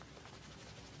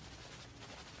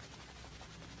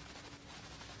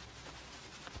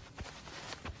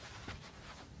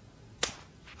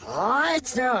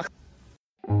Scheiße!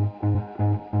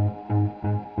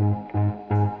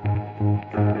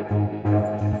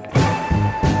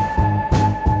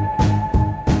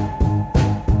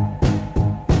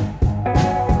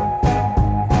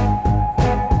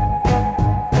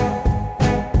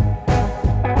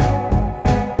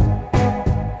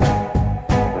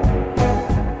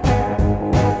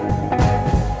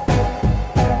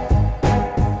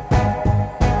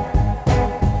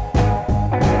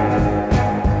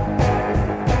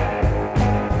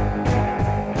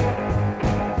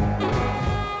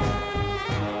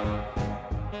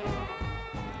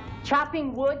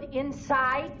 Chopping wood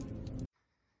inside?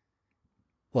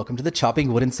 Welcome to the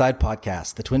Chopping Wood Inside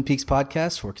podcast, the Twin Peaks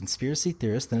podcast for conspiracy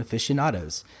theorists and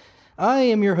aficionados. I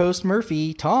am your host,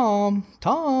 Murphy. Tom.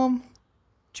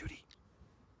 Judy.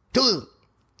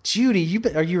 Judy,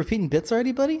 are you repeating bits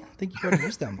already, buddy? I think you've already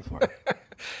used them before.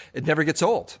 It never gets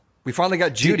old. We finally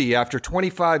got Judy after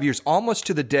 25 years, almost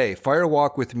to the day. Fire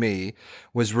Walk with Me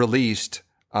was released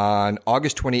on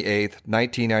August 28th,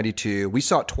 1992. We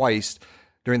saw it twice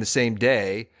during the same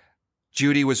day.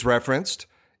 Judy was referenced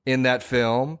in that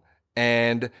film,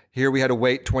 and here we had to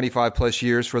wait 25 plus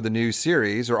years for the new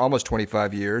series, or almost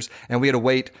 25 years, and we had to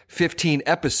wait 15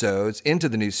 episodes into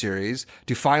the new series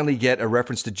to finally get a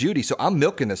reference to Judy. So I'm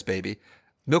milking this, baby.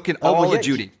 Milking all of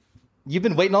Judy. You've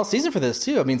been waiting all season for this,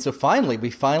 too. I mean, so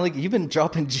you've been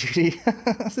dropping Judy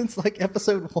since like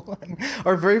episode 1,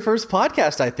 our very first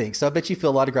podcast, I think. So I bet you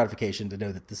feel a lot of gratification to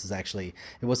know that this is actually,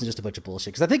 it wasn't just a bunch of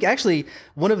bullshit. Because I think actually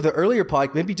one of the earlier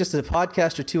maybe just a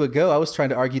podcast or two ago, I was trying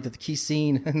to argue that the key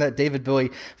scene in that David Bowie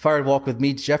Fire Walk with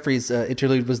Me Jeffries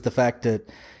interlude was the fact that,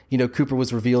 Cooper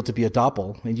was revealed to be a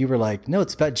doppel. And you were like, no,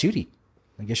 it's about Judy.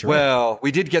 I guess you're right.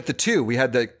 We did get the two. We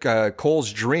had the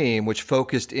Cole's Dream, which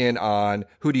focused in on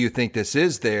who do you think this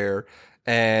is there,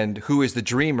 and who is the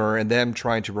dreamer, and them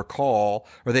trying to recall,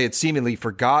 or they had seemingly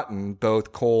forgotten,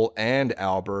 both Cole and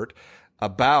Albert,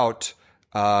 about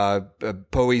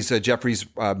Bowie's Jeffrey's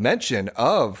mention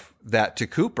of that to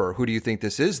Cooper. Who do you think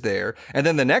this is there? And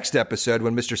then the next episode,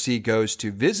 when Mr. C goes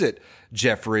to visit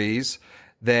Jeffries,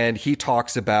 then he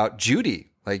talks about Judy.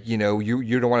 Like, you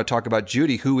don't want to talk about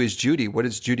Judy. Who is Judy? What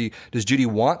is Judy? Does Judy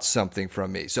want something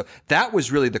from me? So that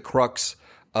was really the crux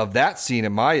of that scene,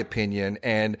 in my opinion.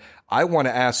 And I want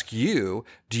to ask you,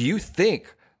 do you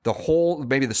think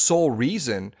maybe the sole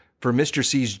reason for Mr.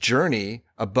 C's journey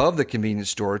above the convenience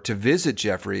store to visit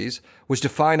Jeffries was to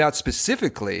find out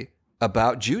specifically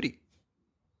about Judy?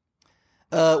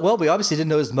 Well, we obviously didn't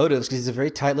know his motives because he's a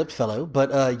very tight-lipped fellow.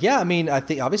 But I mean, I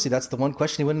think obviously that's the one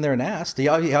question he went in there and asked. He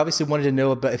obviously wanted to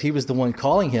know about if he was the one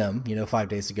calling him, 5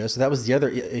 days ago. So that was the other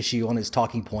issue on his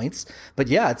talking points. But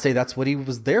yeah, I'd say that's what he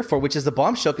was there for, which is the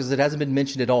bombshell because it hasn't been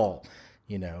mentioned at all.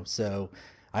 So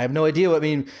I have no idea. I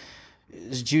mean,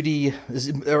 is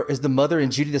the mother and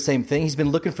Judy the same thing? He's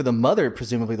been looking for the mother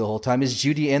presumably the whole time. Is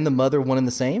Judy and the mother one and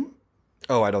the same?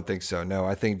 Oh, I don't think so. No,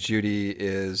 I think Judy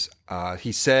is,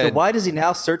 he said... So why does he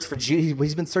now search for Judy?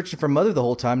 He's been searching for mother the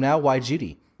whole time. Now, why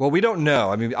Judy? Well, we don't know.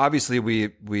 I mean, obviously we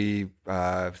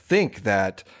think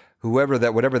that whatever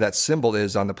that symbol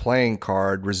is on the playing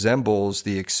card resembles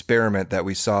the experiment that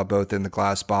we saw both in the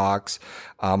glass box,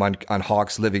 on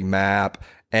Hawk's living map,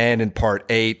 and in part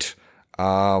 8,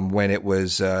 when it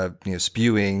was,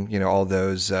 spewing, all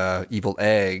those evil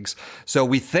eggs. So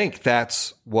we think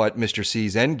that's what Mr.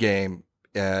 C's endgame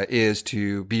is,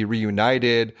 to be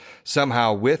reunited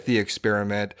somehow with the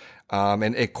experiment,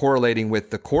 and it correlating with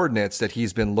the coordinates that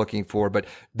he's been looking for. But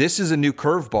this is a new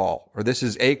curveball, or this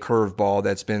is a curveball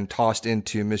that's been tossed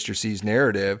into Mr. C's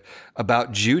narrative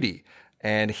about Judy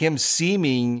and him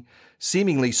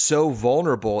seemingly so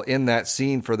vulnerable in that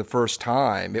scene for the first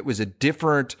time. It was a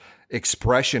different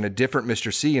expression, a different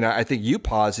Mr. C. And I think you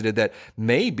posited that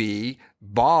maybe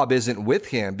Bob isn't with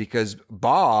him because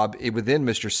Bob, within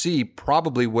Mr. C,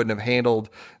 probably wouldn't have handled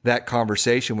that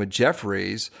conversation with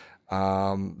Jeffries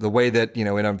the way that,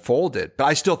 it unfolded. But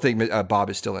I still think Bob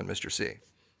is still in Mr. C.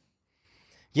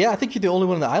 Yeah, I think you're the only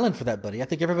one on the island for that, buddy. I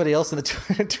think everybody else in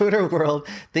the Twitter world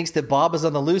thinks that Bob is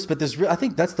on the loose, but I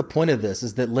think that's the point of this,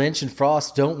 is that Lynch and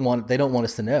Frost don't want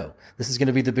us to know. This is going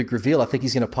to be the big reveal. I think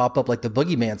he's going to pop up like the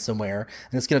boogeyman somewhere,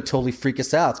 and it's going to totally freak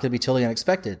us out. It's going to be totally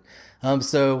unexpected.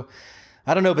 So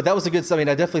I don't know, but that was a good. I mean,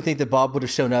 I definitely think that Bob would have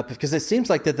shown up because it seems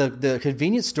like that the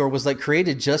convenience store was like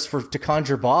created just to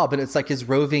conjure Bob, and it's like his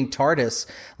roving TARDIS,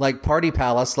 like party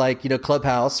palace, like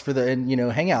clubhouse for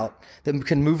hangout that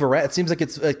can move around. It seems like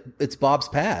it's Bob's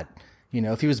pad.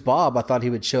 If he was Bob, I thought he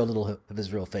would show a little of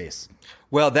his real face.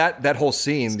 Well, that whole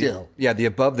scene, Still. the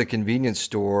above the convenience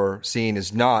store scene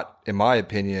is not, in my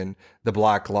opinion, the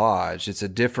Black Lodge. It's a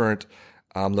different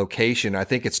location. I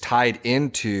think it's tied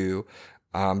into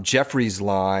Jeffrey's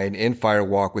line in Fire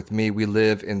Walk with Me, we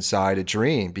live inside a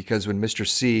dream, because when Mr.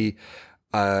 C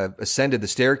ascended the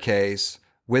staircase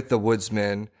with the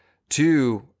woodsman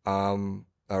to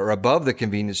or above the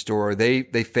convenience store, they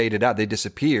faded out, they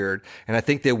disappeared, and I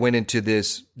think they went into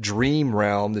this dream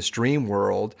realm, this dream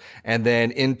world, and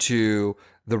then into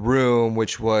the room,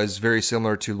 which was very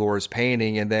similar to Laura's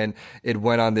painting, and then it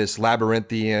went on this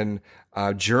labyrinthian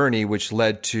journey, which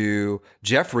led to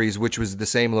Jeffrey's, which was the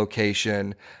same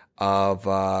location of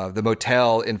the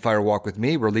motel in Fire Walk with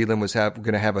Me, where Leland was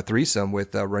going to have a threesome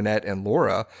with Renette and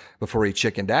Laura before he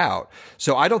chickened out.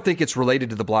 So I don't think it's related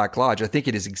to the Black Lodge. I think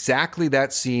it is exactly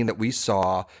that scene that we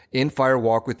saw in Fire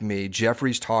Walk with Me.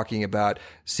 Jeffrey's talking about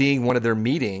seeing one of their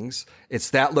meetings. It's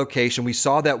that location. We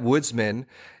saw that woodsman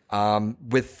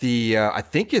with the, I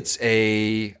think it's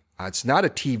not a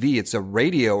TV, it's a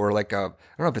radio, or like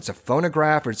I don't know if it's a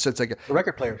phonograph, or it's like a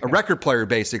record player. A record player,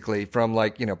 basically, from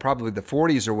like, probably the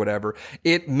 40s or whatever.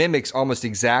 It mimics almost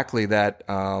exactly that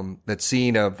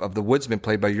scene of the woodsman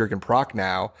played by Jürgen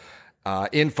Prochnow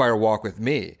in Fire Walk with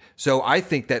Me. So I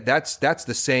think that's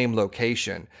the same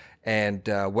location. And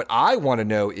what I want to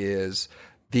know is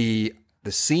the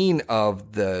scene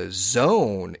of the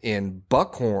zone in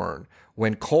Buckhorn.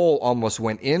 When Cole almost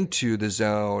went into the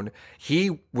zone,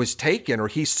 he was taken, or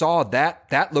he saw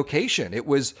that location. It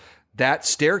was that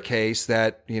staircase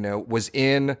that, was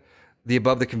in the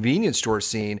above the convenience store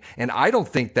scene. And I don't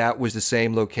think that was the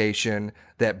same location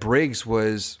that Briggs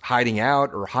was hiding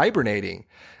out or hibernating.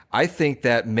 I think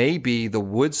that maybe the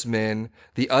woodsman,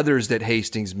 the others that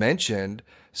Hastings mentioned,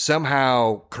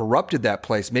 somehow corrupted that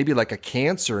place, maybe like a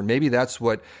cancer. And maybe that's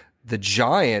what the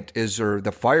giant or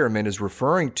the fireman is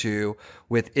referring to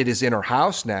with "it is in her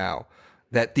house now,"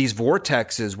 that these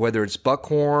vortexes, whether it's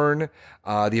Buckhorn,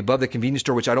 the above the convenience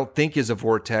store, which I don't think is a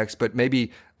vortex, but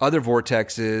maybe other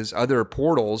vortexes, other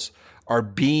portals, are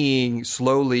being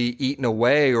slowly eaten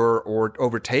away or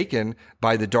overtaken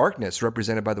by the darkness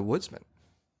represented by the woodsman.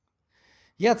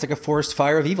 Yeah, it's like a forest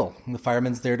fire of evil, and the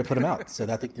fireman's there to put them out. So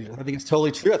I think it's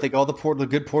totally true. I think all the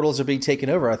good portals are being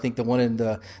taken over. I think the one in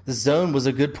the zone was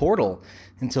a good portal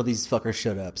until these fuckers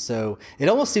showed up. So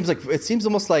it seems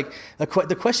almost like the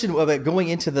question of it going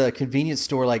into the convenience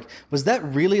store, like, was that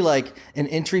really like an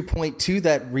entry point to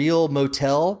that real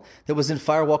motel that was in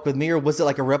Fire Walk with Me, or was it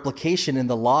like a replication in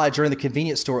the lodge or in the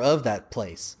convenience store of that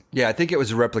place? Yeah, I think it was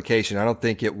a replication. I don't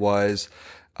think it was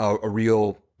a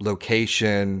real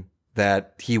location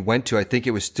that he went to. I think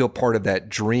it was still part of that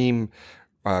dream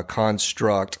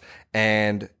construct,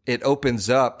 and it opens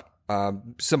up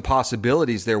some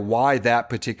possibilities there. Why that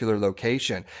particular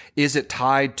location? Is it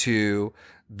tied to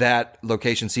that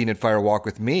location seen in Fire Walk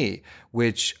with Me,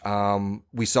 which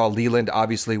we saw Leland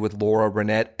obviously with Laura,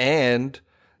 Renette, and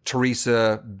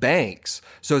Teresa Banks?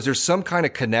 So is there some kind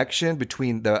of connection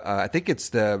between I think it's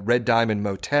the Red Diamond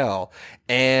Motel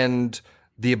and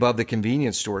the above the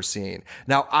convenience store scene?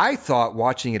 Now, I thought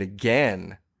watching it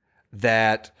again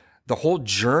that the whole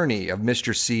journey of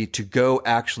Mr. C to go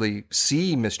actually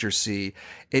see Mr. C,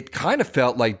 it kind of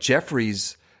felt like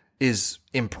Jeffries is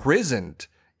imprisoned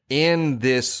in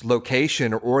this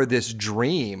location or this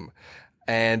dream.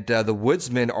 And the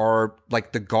woodsmen are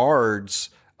like the guards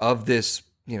of this,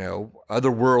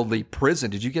 otherworldly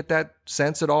prison. Did you get that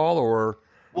sense at all, or?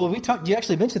 Well, you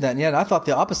actually mentioned that, and yeah, I thought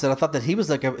the opposite. I thought that he was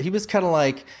kind of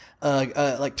like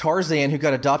Tarzan who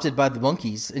got adopted by the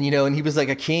monkeys, and and he was like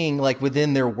a king, like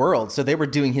within their world. So they were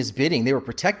doing his bidding, they were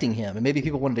protecting him, and maybe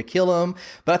people wanted to kill him.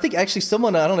 But I think actually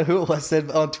someone, I don't know who it was,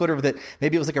 said on Twitter that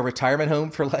maybe it was like a retirement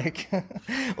home for like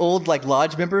old like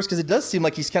lodge members, because it does seem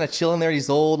like he's kind of chilling there. He's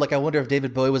old. Like I wonder if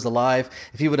David Bowie was alive,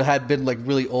 if he would have had been like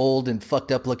really old and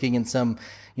fucked up looking in some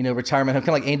retirement home,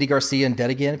 kind of like Andy Garcia in Dead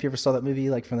Again, if you ever saw that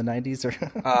movie, like from the 90s. Or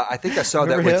I think I saw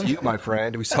that with you, my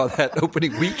friend. We saw that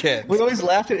opening weekend. We always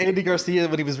laughed at Andy Garcia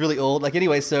when he was really old. Like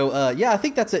anyway, so yeah, I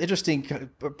think that's an interesting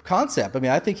concept. I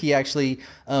mean, I think he actually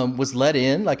was let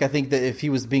in. Like I think that if he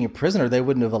was being a prisoner, they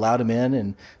wouldn't have allowed him in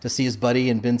and to see his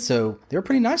buddy and been so. They were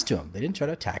pretty nice to him. They didn't try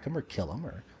to attack him or kill him.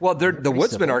 Well, the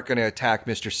woodsmen aren't going to attack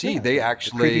Mr. C. Yeah. They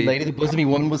actually, the creepy lady, the bosomy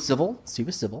woman was civil. She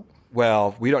was civil.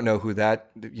 Well, we don't know who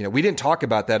that, we didn't talk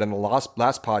about that in the last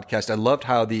podcast. I loved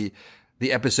how the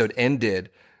episode ended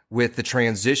with the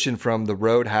transition from the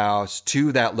roadhouse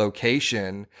to that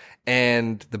location,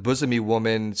 and the bosomy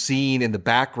woman seen in the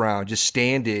background, just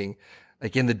standing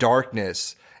like in the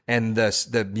darkness, and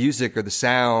the music or the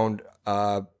sound,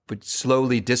 but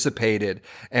slowly dissipated,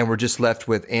 and we're just left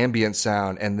with ambient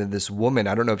sound. And then this woman,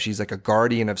 I don't know if she's like a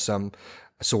guardian of some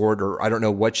sort, or I don't know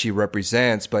what she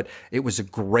represents, but it was a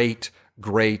great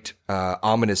great,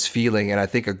 ominous feeling, and I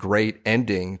think a great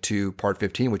ending to part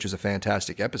 15, which was a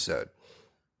fantastic episode.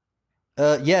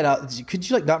 Yeah. Now, could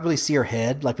you like not really see her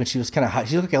head? Like when she was kind of,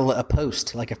 she looked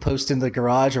like a post in the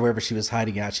garage or wherever she was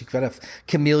hiding out. She kind of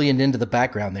chameleoned into the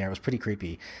background there. It was pretty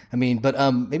creepy. I mean, but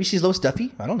maybe she's Lois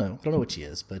Duffy. I don't know. I don't know what she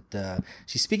is, but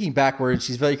she's speaking backwards.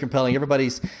 She's very compelling. Now,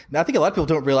 I think a lot of people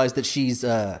don't realize that she's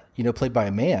played by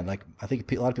a man. Like I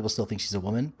think a lot of people still think she's a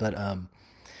woman, but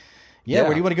yeah.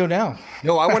 Where do you want to go now?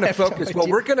 No, I want to focus. Well,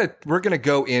 we're gonna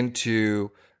go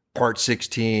into part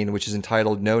 16, which is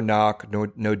entitled "No Knock,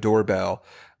 No Doorbell."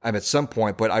 At some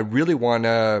point, but I really want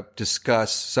to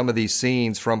discuss some of these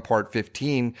scenes from part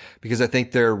 15 because I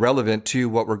think they're relevant to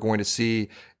what we're going to see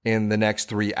in the next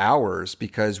 3 hours,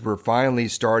 because we're finally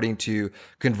starting to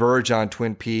converge on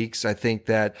Twin Peaks. I think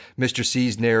that Mr.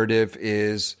 C's narrative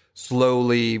is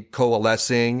slowly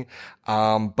coalescing.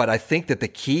 But I think that the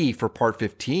key for part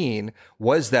 15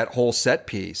 was that whole set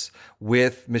piece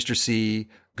with Mr. C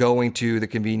going to the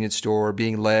convenience store,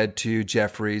 being led to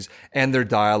Jeffries, and their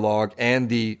dialogue, and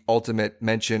the ultimate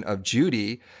mention of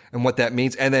Judy and what that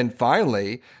means. And then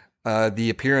finally, the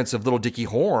appearance of little Dickie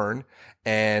Horn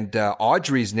and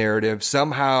Audrey's narrative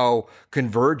somehow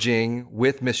converging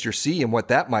with Mr. C and what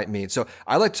that might mean. So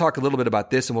I'd like to talk a little bit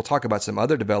about this, and we'll talk about some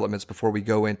other developments before we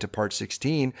go into part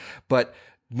 16. But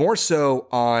more so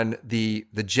on the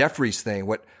Jeffries thing.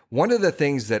 One of the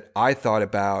things that I thought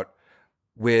about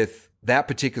with that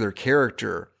particular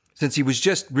character, since he was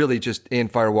just in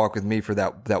Fire Walk with Me for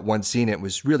that one scene, it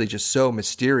was really just so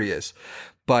mysterious.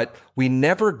 But we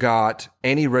never got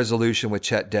any resolution with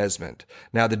Chet Desmond.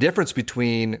 Now, the difference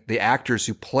between the actors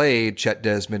who played Chet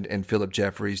Desmond and Philip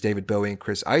Jeffries, David Bowie and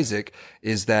Chris Isaak,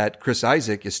 is that Chris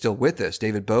Isaak is still with us.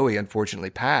 David Bowie unfortunately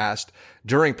passed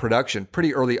during production,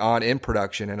 pretty early on in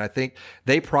production. And I think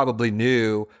they probably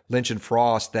knew, Lynch and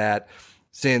Frost, that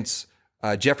since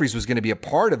Jeffries was going to be a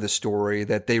part of the story,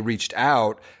 that they reached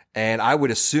out, and I would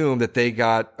assume that they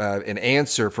got an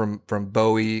answer from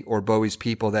Bowie or Bowie's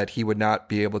people that he would not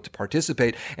be able to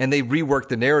participate, and they reworked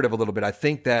the narrative a little bit. I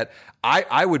think that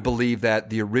I would believe that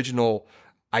the original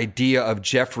idea of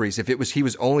Jeffries, if he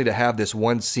was only to have this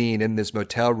one scene in this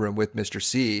motel room with Mr.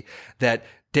 C, that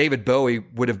David Bowie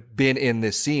would have been in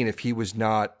this scene if he was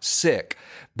not sick.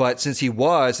 But since he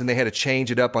was, and they had to change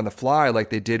it up on the fly like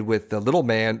they did with the little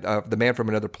man, the man from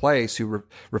another place who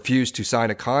refused to sign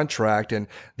a contract, and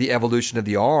the evolution of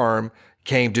the arm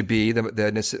came to be,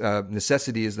 the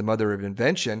necessity is the mother of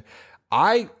invention.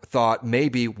 I thought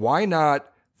maybe why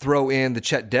not throw in the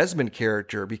Chet Desmond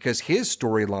character, because his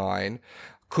storyline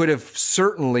could have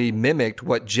certainly mimicked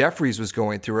what Jeffries was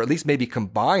going through, or at least maybe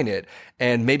combine it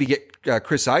and maybe get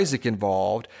Chris Isaak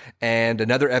involved and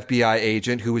another FBI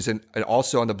agent who was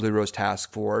also on the Blue Rose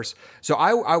Task Force. So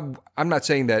I'm not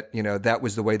saying that, that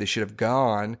was the way they should have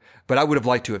gone, but I would have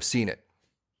liked to have seen it.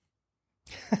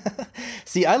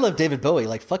 See, I love David Bowie.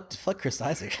 Like, fuck Chris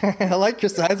Isaak. I like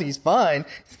Chris Isaak. He's fine.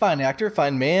 He's a fine actor,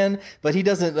 fine man, but he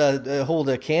doesn't hold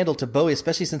a candle to Bowie,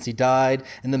 especially since he died,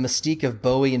 and the mystique of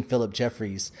Bowie and Philip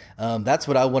Jeffries. That's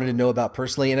what I wanted to know about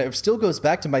personally. And it still goes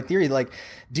back to my theory. Like,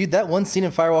 dude, that one scene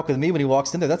in Fire Walk with Me when he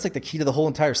walks in there, that's like the key to the whole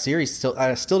entire series.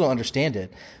 I still don't understand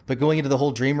it. But going into the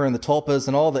whole Dreamer and the Tulpas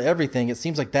and all the everything, it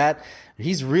seems like that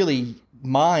he's really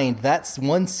mined that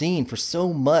one scene for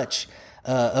so much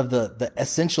of the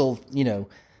essential,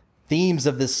 themes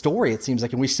of this story, it seems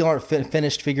like, and we still aren't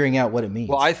finished figuring out what it means.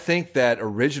 Well, I think that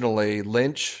originally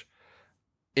Lynch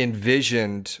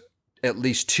envisioned at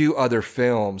least 2 other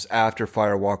films after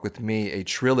Fire Walk with Me, a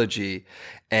trilogy.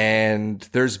 And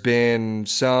there's been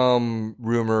some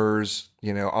rumors,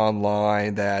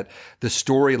 online that the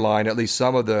storyline, at least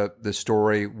some of the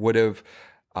story would have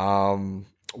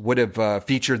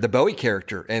featured the Bowie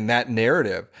character in that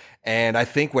narrative. And I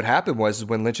think what happened was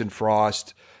when Lynch and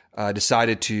Frost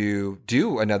decided to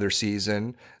do another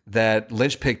season, that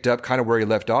Lynch picked up kind of where he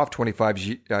left off 25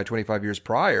 years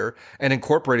prior and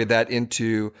incorporated that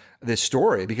into this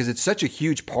story, because it's such a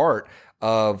huge part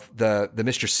of the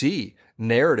Mr. C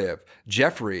narrative,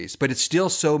 Jeffries, but it's still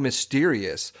so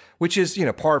mysterious, which is,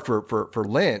 par for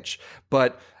Lynch.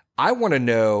 But I want to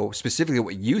know specifically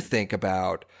what you think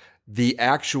the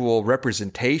actual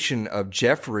representation of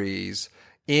Jeffries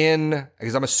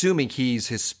because I'm assuming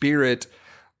his spirit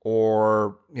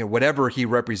or whatever he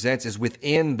represents is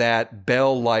within that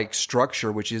bell-like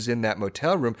structure, which is in that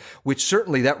motel room, which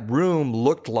certainly that room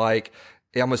looked like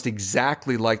almost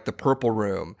exactly like the Purple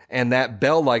Room. And that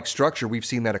bell-like structure, we've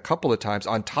seen that a couple of times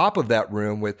on top of that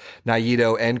room with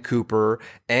Naito and Cooper,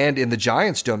 and in the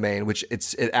Giants domain, which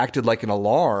it acted like an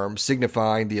alarm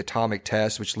signifying the atomic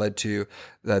test, which led to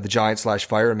the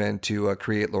Giant/Fireman to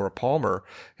create Laura Palmer,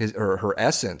 her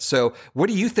essence. So what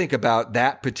do you think about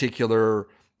that particular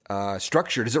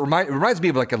structure? It reminds me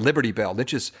of like a Liberty Bell.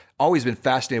 Lynch has always been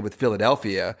fascinated with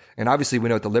Philadelphia. And obviously we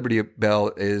know what the Liberty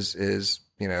Bell is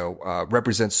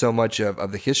represents so much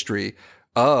of the history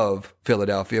of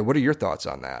Philadelphia. What are your thoughts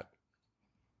on that?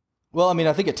 Well, I mean,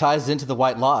 I think it ties into the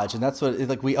White Lodge, and that's what,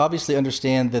 like, we obviously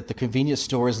understand that the convenience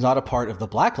store is not a part of the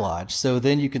Black Lodge. So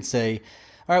then you can say,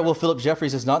 all right, well, Philip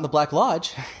Jeffries is not in the Black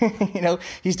Lodge.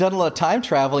 He's done a lot of time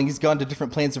traveling. He's gone to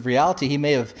different planes of reality. He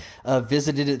may have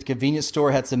visited at the convenience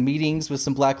store, had some meetings with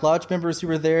some Black Lodge members who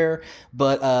were there.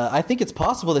 But I think it's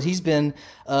possible that he's been,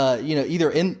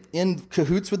 either in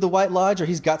cahoots with the White Lodge, or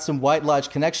he's got some White Lodge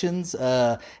connections,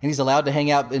 and he's allowed to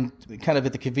hang out in kind of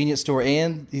at the convenience store.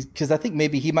 And because I think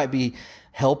maybe he might be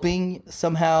helping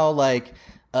somehow, like,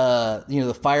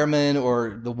 the fireman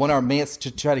or the one-armed man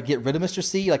to try to get rid of Mr.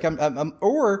 C. Like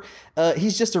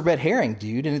he's just a red herring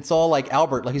dude. And it's all like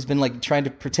Albert, like he's been like trying to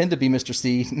pretend to be Mr.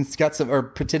 C and he's got or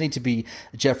pretending to be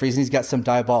Jeffries, and he's got some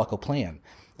diabolical plan.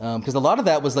 Because a lot of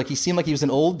that was like, he seemed like he was an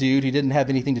old dude who didn't have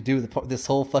anything to do with this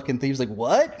whole fucking thing. He was like,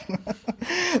 what?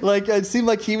 Like, it seemed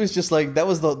like he was just like, that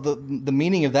was the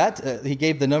meaning of that. He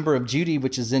gave the number of Judy,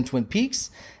 which is in Twin Peaks.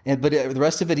 But the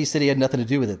rest of it, he said he had nothing to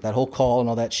do with it, that whole call and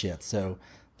all that shit. So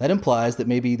that implies that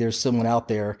maybe there's someone out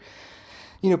there,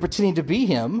 pretending to be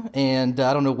him. And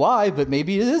I don't know why, but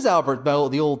maybe it is Albert Bell,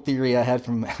 the old theory I had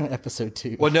from episode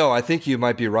 2. Well, no, I think you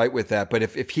might be right with that. But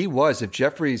if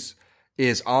Jeffries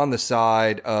is on the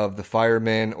side of the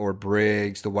firemen or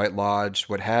Briggs, the White Lodge,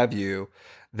 what have you,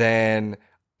 then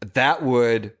that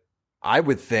would, I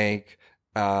would think,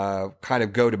 kind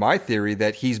of go to my theory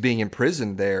that he's being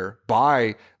imprisoned there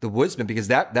by the Woodsman, because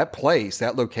that place,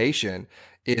 that location,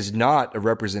 is not a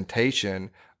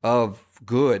representation of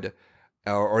good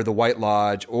or the White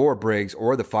Lodge or Briggs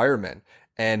or the firemen.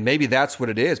 And maybe that's what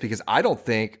it is, because I don't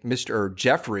think Mr.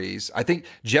 Jeffries, I think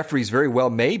Jeffries very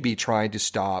well may be trying to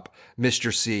stop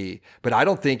Mr. C, but I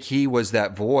don't think he was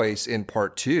that voice in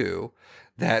part 2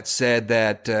 that said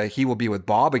that he will be with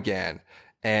Bob again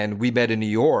and we met in New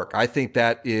York. I think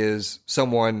that is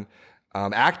someone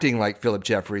acting like Philip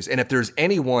Jeffries. And if there's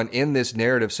anyone in this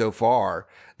narrative so far,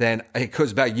 then it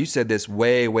goes back. You said this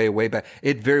way, way, way back.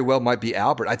 It very well might be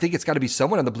Albert. I think it's got to be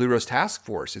someone on the Blue Rose Task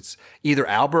Force. It's either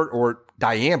Albert or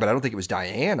Diane, but I don't think it was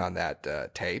Diane on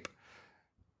that tape.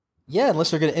 Yeah, unless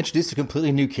they're going to introduce a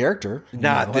completely new character. I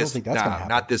don't think that's going to happen.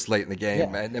 Not this late in the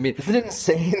game, man. I mean, isn't it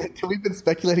insane that we've been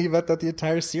speculating about that the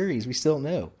entire series? We still don't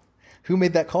know who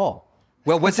made that call.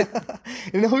 Well, was it?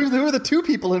 And who are the two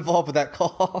people involved with that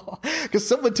call? Because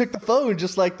someone took the phone,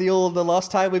 just like the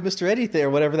Lost Highway, Mr. Anything,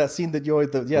 or whatever that scene that you always,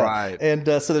 right. And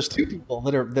so there's two people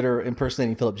that are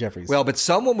impersonating Philip Jeffries. Well, but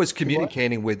someone was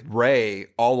communicating with Ray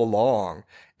all along,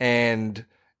 and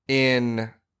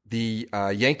in the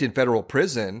Yankton Federal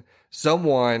Prison,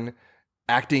 someone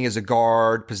acting as a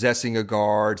guard, possessing a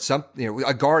guard,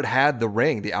 a guard had the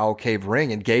ring, the Owl Cave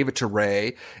ring, and gave it to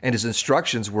Ray, and his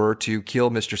instructions were to kill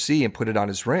Mr. C and put it on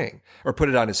his ring, or put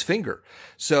it on his finger.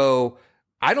 So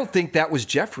I don't think that was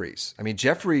Jeffries. I mean,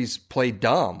 Jeffries played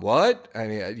dumb. What? I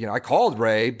mean, I called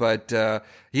Ray, but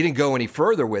he didn't go any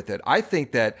further with it. I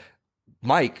think that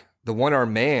Mike, the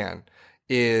one-armed man,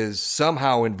 is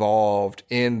somehow involved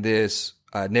in this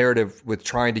narrative with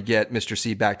trying to get Mr.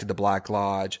 C back to the Black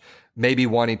Lodge, maybe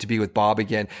wanting to be with Bob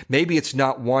again. Maybe it's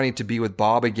not wanting to be with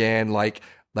Bob again, like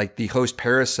the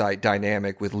host-parasite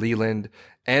dynamic with Leland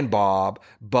and Bob,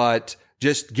 but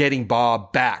just getting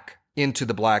Bob back into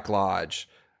the Black Lodge,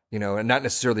 and not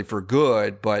necessarily for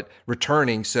good, but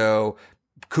returning so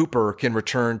Cooper can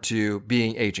return to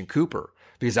being Agent Cooper.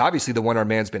 Because obviously the one-armed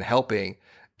man's been helping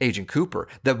Agent Cooper.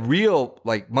 The real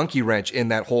monkey wrench in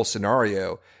that whole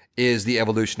scenario is the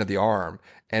evolution of the arm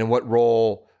and what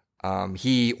role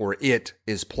he or it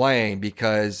is playing,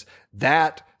 because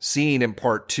that scene in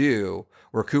part 2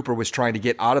 where Cooper was trying to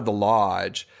get out of the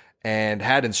lodge and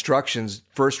had instructions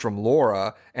first from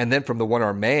Laura and then from the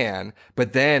one-armed man,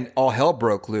 but then all hell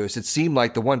broke loose. It seemed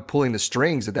like the one pulling the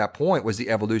strings at that point was the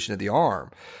evolution of the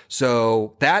arm.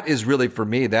 So that is really, for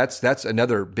me, that's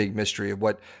another big mystery of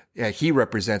what he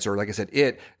represents, or like I said,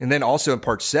 it. And then also in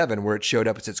part 7 where it showed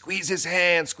up, it said, squeeze his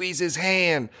hand, squeeze his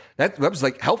hand. That was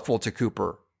helpful to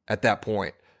Cooper at that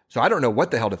point. So I don't know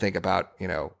what the hell to think about,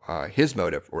 his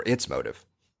motive or its motive.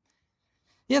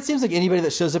 Yeah, it seems like anybody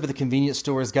that shows up at the convenience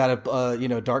store has got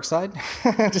a dark side,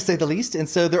 to say the least. And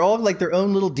so they're all like their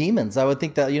own little demons. I would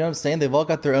think that, you know what I'm saying? They've all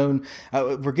got their own.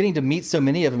 We're getting to meet so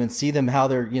many of them and see them how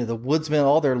they're, the woodsmen,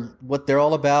 what they're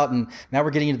all about. And now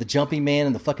we're getting into the jumping man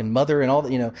and the fucking mother and all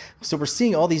that. So we're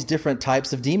seeing all these different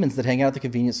types of demons that hang out at the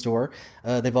convenience store.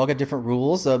 They've all got different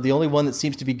rules. The only one that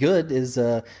seems to be good is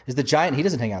the giant. He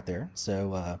doesn't hang out there.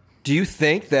 So do you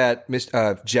think that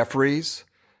Jeffries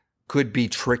could be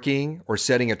tricking or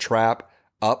setting a trap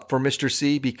up for Mr.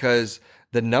 C, because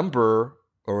the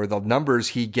numbers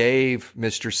he gave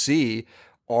Mr. C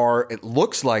it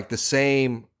looks like the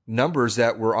same numbers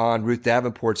that were on Ruth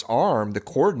Davenport's arm, the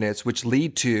coordinates, which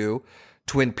lead to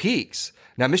Twin Peaks.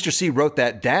 Now, Mr. C wrote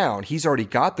that down. He's already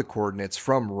got the coordinates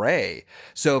from Ray.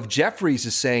 So if Jeffries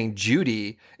is saying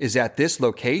Judy is at this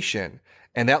location,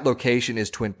 and that location is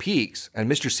Twin Peaks,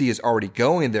 and Mr. C is already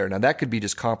going there. Now, that could be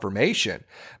just confirmation,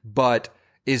 but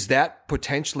is that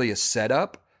potentially a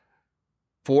setup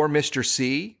for Mr.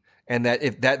 C? And that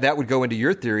if that would go into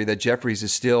your theory that Jeffries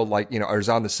is still or is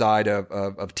on the side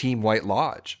of Team White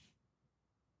Lodge.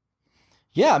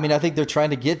 Yeah, I mean, I think they're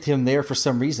trying to get him there for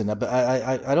some reason, but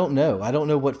I don't know. I don't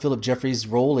know what Philip Jeffries'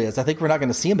 role is. I think we're not going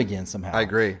to see him again somehow. I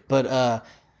agree. But,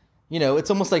 it's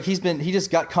almost like he just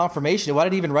got confirmation. Why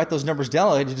did he even write those numbers down?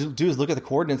 All he had to do is look at the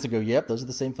coordinates and go, yep, those are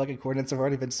the same fucking coordinates I've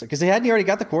already been. Because hadn't he already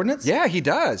got the coordinates? Yeah, he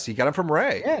does. He got them from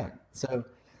Ray. Yeah. So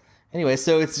anyway,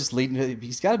 so it's just leading.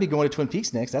 He's got to be going to Twin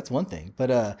Peaks next. That's one thing.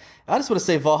 But I just want to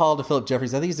say Valhalla to Philip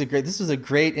Jeffries. I think this was a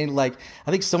great, and I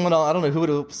think someone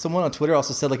on Twitter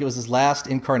also said it was his last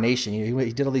incarnation.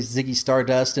 He did all these Ziggy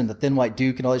Stardust and the Thin White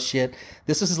Duke and all this shit.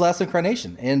 This was his last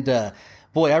incarnation. And,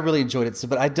 boy, I really enjoyed it. So,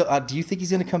 but do you think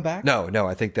he's going to come back? No,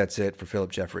 I think that's it for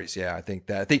Philip Jeffries. Yeah, I think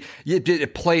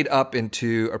it played up the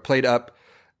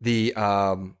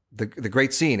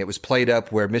great scene. It was played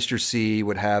up where Mr. C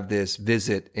would have this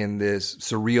visit in this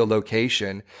surreal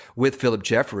location with Philip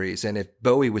Jeffries, and if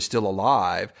Bowie was still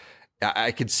alive,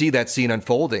 I could see that scene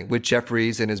unfolding with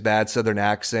Jeffries and his bad Southern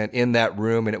accent in that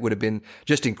room, and it would have been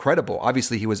just incredible.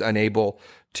 Obviously, he was unable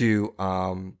to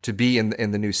be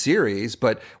in the new series,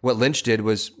 but what Lynch did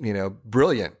was,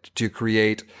 brilliant to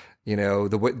create,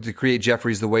 to create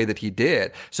Jeffries the way that he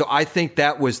did. So I think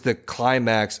that was the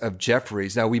climax of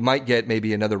Jeffries. Now we might get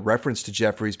maybe another reference to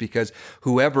Jeffries because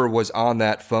whoever was on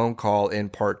that phone call in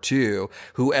part 2,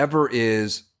 whoever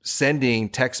is sending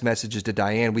text messages to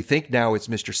Diane, we think now it's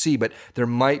Mr. C, but there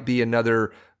might be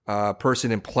another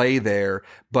person in play there.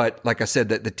 But like I said,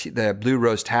 the Blue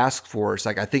Rose Task Force,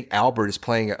 I think Albert is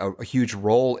playing a huge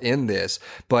role in this,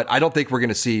 but I don't think we're going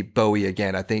to see Bowie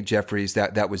again. I think Jeffries,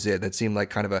 that was it. That seemed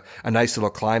like kind of a nice little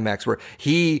climax where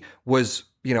he was,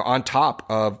 on top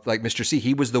of Mr. C.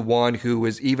 He was the one who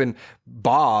was even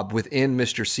Bob within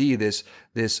Mr. C, this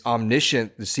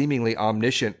seemingly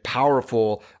omniscient,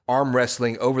 powerful, arm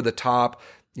wrestling, over the top,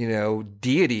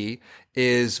 deity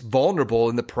is vulnerable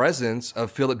in the presence of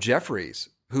Philip Jeffries,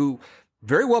 who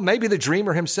very well may be the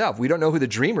dreamer himself. We don't know who the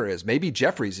dreamer is. Maybe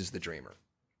Jeffries is the dreamer.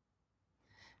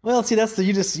 Well, see,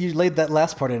 you laid that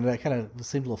last part in, and that kind of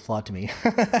seemed a little flawed to me.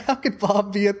 How could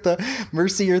Bob be at the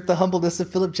mercy or at the humbleness of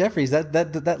Philip Jeffries?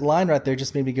 That line right there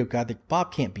just made me go, God,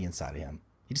 Bob can't be inside of him.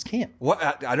 He just can't. Well,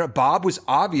 I don't. Bob was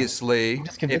obviously,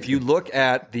 if you look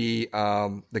at the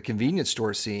convenience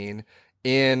store scene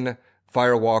in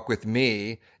Fire Walk with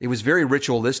Me, it was very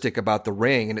ritualistic about the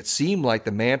ring, and it seemed like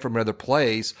the man from another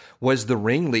place was the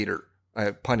ringleader,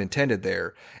 pun intended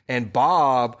there. And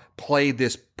Bob played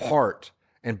this part,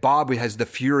 and Bob has the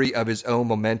fury of his own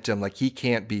momentum, like he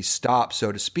can't be stopped,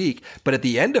 so to speak. But at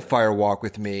the end of Fire Walk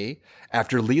with Me,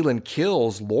 after Leland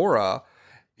kills Laura,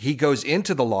 he goes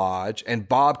into the lodge, and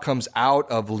Bob comes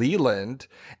out of Leland,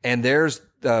 and there's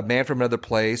the man from another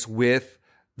place with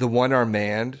the one-armed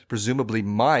man, presumably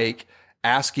Mike,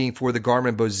 asking for the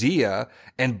Garmin Bozia,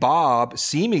 and Bob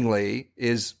seemingly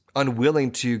is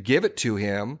unwilling to give it to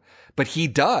him, but he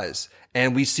does.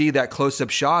 And we see that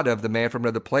close-up shot of the man from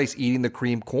another place eating the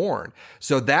cream corn.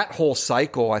 So that whole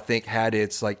cycle, I think, had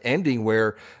its ending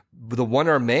where the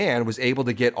one-armed man was able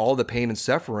to get all the pain and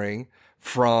suffering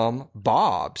from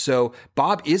Bob. So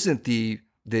Bob isn't the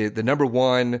number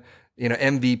one,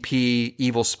 MVP,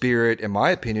 evil spirit, in my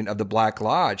opinion, of the Black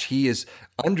Lodge. He is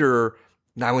under,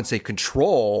 I wouldn't say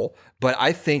control, but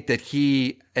I think that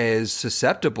he is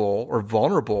susceptible or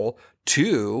vulnerable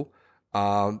to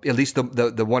at least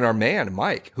the one-armed man,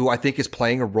 Mike, who I think is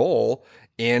playing a role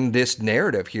in this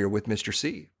narrative here with Mr.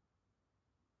 C.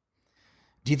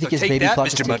 Do you think his baby clock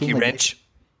is ticking? Monkey wrench.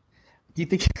 Do you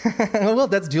think? Well,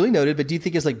 that's duly noted. But do you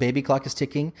think his like baby clock is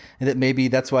ticking, and that maybe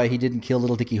that's why he didn't kill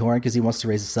little Dickie Horn because he wants to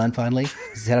raise a son finally?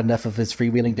 He's had enough of his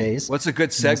freewheeling days. What's a good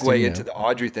segue into the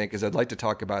Audrey thing? Because I'd like to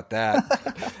talk about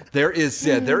that. there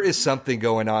is something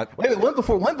going on. Wait,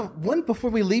 one before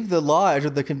we leave the lodge or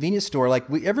the convenience store. Like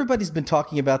everybody's been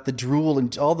talking about the drool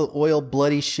and all the oil,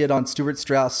 bloody shit on Stuart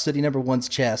Strauss, city number one's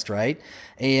chest, right?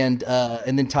 And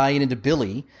then tying into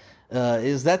Billy.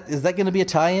 Is that going to be a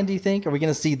tie-in? Do you think? Are we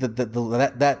going to see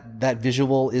that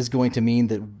visual is going to mean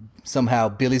that somehow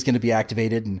Billy's going to be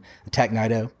activated and attack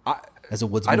Naito as a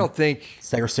woodsman? I don't think.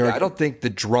 I don't think the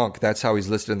drunk. That's how he's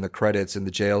listed in the credits in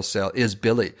the jail cell is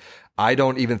Billy. I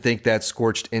don't even think that's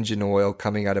scorched engine oil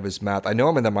coming out of his mouth. I know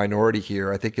I'm in the minority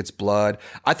here. I think it's blood.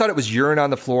 I thought it was urine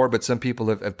on the floor, but some people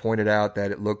have pointed out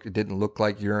that it didn't look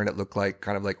like urine. It looked like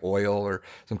kind of like oil or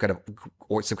some kind of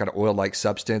oil-like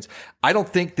substance. I don't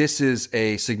think this is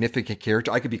a significant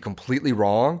character. I could be completely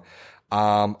wrong.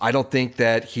 I don't think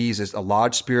that he's a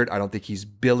lodge spirit. I don't think he's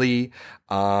Billy.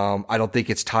 I don't think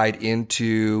it's tied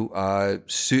into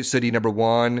city number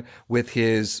one with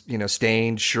his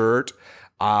stained shirt.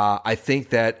 I think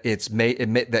that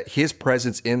that his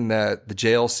presence in the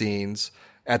jail scenes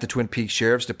at the Twin Peaks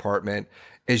Sheriff's Department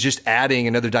is just adding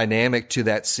another dynamic to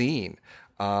that scene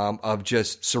of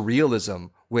just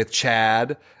surrealism with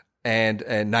Chad and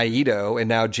Naito and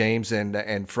now James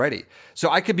and Freddie. So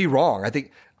I could be wrong. I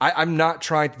think I'm not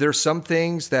trying. There's some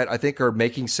things that I think are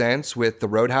making sense with the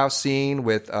Roadhouse scene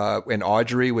with and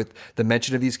Audrey with the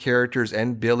mention of these characters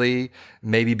and Billy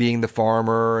maybe being the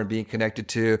farmer and being connected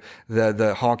to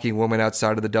the honking woman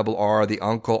outside of the Double R, the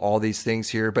uncle, all these things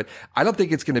here. But I don't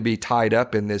think it's going to be tied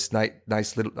up in this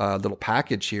nice little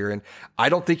package here. And I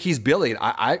don't think he's Billy.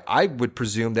 I would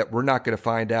presume that we're not going to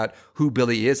find out who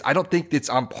Billy is. I don't think it's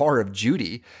on par of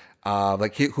Judy.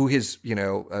 Who his,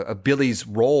 Billy's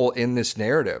role in this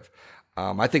narrative.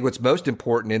 I think what's most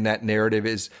important in that narrative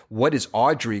is what is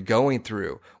Audrey going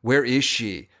through? Where is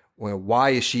she? Well, why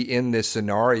is she in this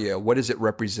scenario? What does it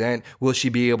represent? Will she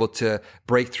be able to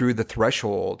break through the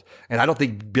threshold? And I don't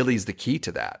think Billy's the key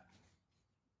to that.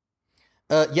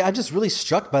 I'm just really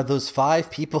struck by those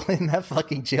 5 people in that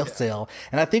fucking jail cell.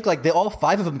 And I think like all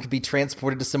 5 of them could be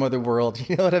transported to some other world.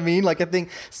 You know what I mean? Like I think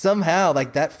somehow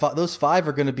like those 5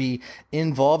 are going to be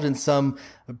involved in some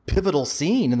pivotal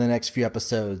scene in the next few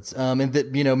episodes. And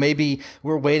that, maybe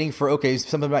we're waiting for,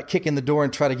 somebody might kick in the door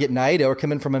and try to get Naito or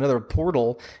come in from another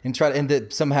portal and and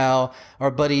that somehow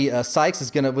our buddy Sykes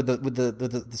is going to, with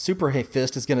the super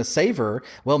fist is going to save her.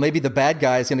 Well, maybe the bad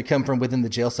guy is going to come from within the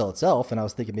jail cell itself. And I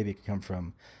was thinking maybe it could come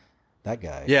from that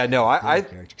guy. Yeah, no,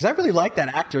 because I really like that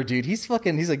actor, dude. He's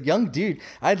a young dude.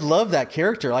 I love that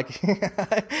character. Like,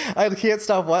 I can't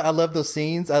stop. I love those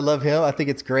scenes. I love him. I think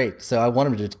it's great. So I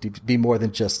want him to be more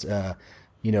than just,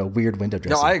 weird window dressing.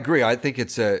 No, I agree. I think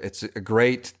it's a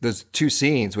great. Those 2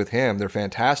 scenes with him, they're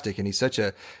fantastic, and he's such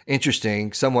a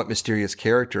interesting, somewhat mysterious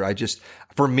character.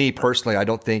 For me personally, I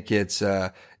don't think it's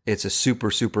a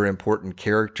super, super important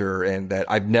character, and that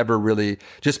I've never really,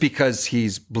 just because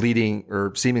he's bleeding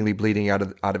or seemingly bleeding out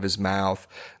of his mouth,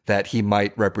 that he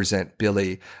might represent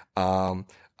Billy.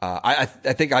 I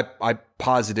think I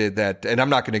posited that, and I'm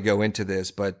not going to go into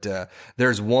this, but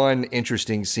there's one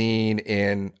interesting scene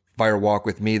in Fire Walk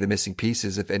with Me, The Missing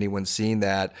Pieces, if anyone's seen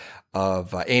that,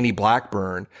 of Annie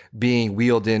Blackburn being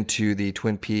wheeled into the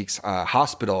Twin Peaks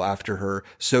hospital after her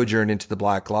sojourn into the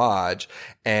Black Lodge.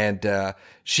 And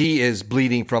she is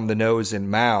bleeding from the nose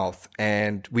and mouth.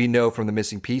 And we know from The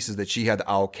Missing Pieces that she had the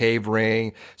Owl Cave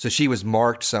ring. So she was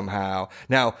marked somehow.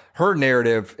 Now, her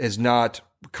narrative is not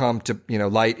come to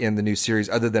light in the new series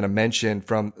other than a mention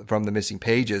from the missing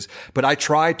pages. But I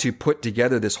tried to put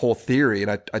together this whole theory, and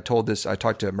I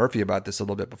talked to Murphy about this a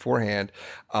little bit beforehand,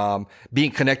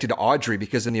 being connected to Audrey,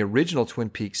 because in the original Twin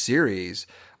Peaks series,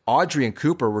 Audrey and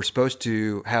Cooper were supposed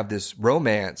to have this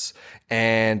romance,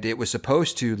 and it was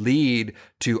supposed to lead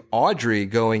to Audrey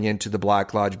going into the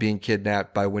Black Lodge, being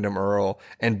kidnapped by Wyndham Earl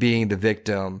and being the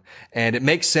victim. And it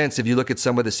makes sense if you look at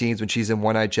some of the scenes when she's in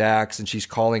One Eye Jacks and she's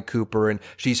calling Cooper and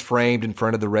she's framed in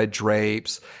front of the red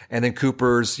drapes. And then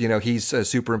Cooper's, he's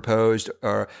superimposed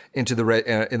into the red,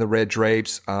 in the red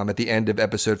drapes, at the end of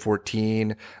episode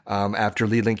 14, after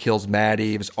Leland kills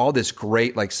Maddie. It was all this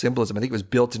great symbolism. I think it was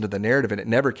built into the narrative, and it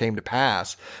never came to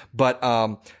pass. But,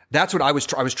 that's what I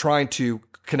was trying to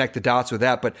connect the dots with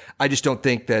that, but I just don't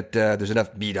think that there's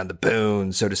enough meat on the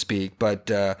bone, so to speak. But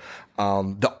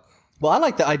Well, I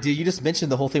like the idea. You just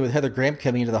mentioned the whole thing with Heather Graham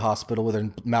coming into the hospital with her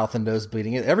mouth and nose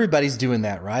bleeding. Everybody's doing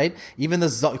that, right? Even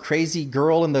the crazy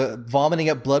girl and the vomiting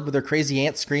up blood with her crazy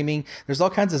aunt screaming. There's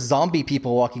all kinds of zombie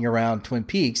people walking around Twin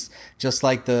Peaks, just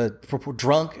like the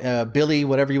drunk Billy,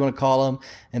 whatever you want to call him.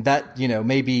 And that,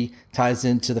 maybe ties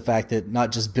into the fact that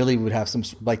not just Billy would have some,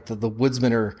 like the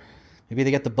woodsman, or maybe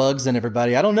they got the bugs and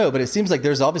everybody. I don't know, but it seems like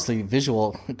there's obviously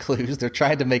visual clues. They're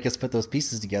trying to make us put those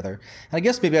pieces together. And I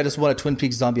guess maybe I just want a Twin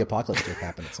Peaks zombie apocalypse to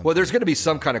happen at some Well, point. there's going to be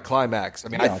some kind of climax. I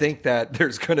mean, I think that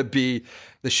there's going to be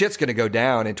the shit's going to go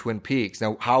down in Twin Peaks.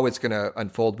 Now, how it's going to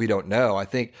unfold, we don't know. I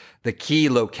think the key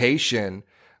location,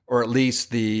 or at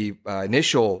least the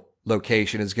initial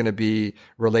location, is going to be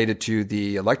related to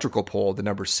the electrical pole, the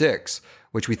number 6,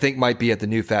 which we think might be at the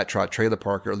new Fat Trot Trailer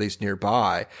Park, or at least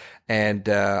nearby. And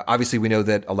obviously, we know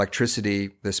that electricity,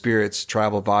 the spirits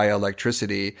travel via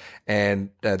electricity,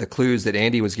 and the clues that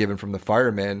Andy was given from the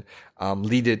firemen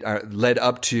led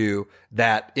up to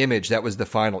that image. That was the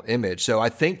final image. So I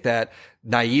think that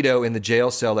Naito in the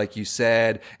jail cell, like you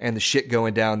said, and the shit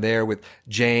going down there with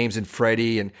James and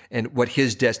Freddie, and what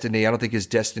his destiny, I don't think his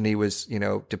destiny was,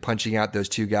 to punching out those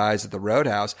 2 guys at the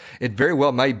Roadhouse. It very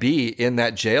well might be in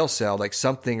that jail cell, like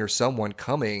something or someone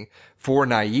coming for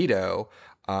Naito,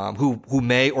 who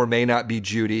may or may not be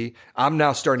Judy. I'm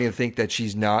now starting to think that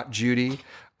she's not Judy.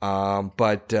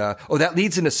 But that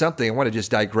leads into something. I want to just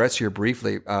digress here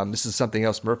briefly. This is something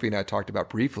else Murphy and I talked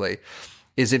about briefly,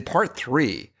 is in part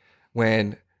 3,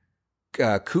 when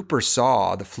Cooper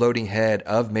saw the floating head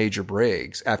of Major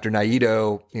Briggs after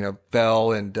Naito,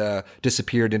 fell and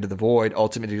disappeared into the void,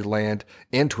 ultimately to land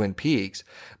in Twin Peaks.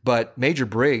 But Major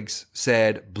Briggs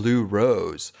said Blue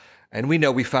Rose. And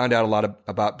we found out a lot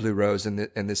about Blue Rose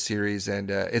in this series, and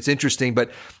it's interesting.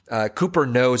 But Cooper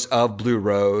knows of Blue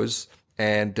Rose,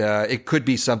 and it could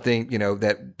be something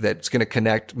that's going to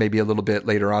connect maybe a little bit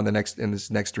later on in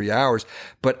this next 3 hours.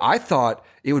 But I thought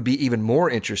it would be even more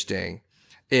interesting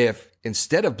if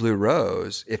instead of Blue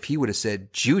Rose, if he would have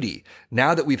said Judy.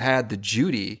 Now that we've had the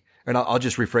Judy, and I'll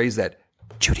just rephrase that,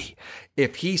 Judy.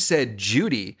 If he said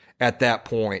Judy at that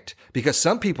point, because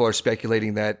some people are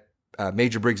speculating that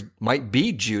Major Briggs might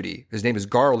be Judy. His name is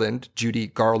Garland, Judy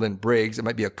Garland Briggs. It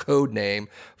might be a code name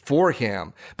for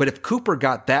him. But if Cooper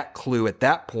got that clue at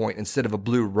that point instead of a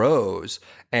Blue Rose,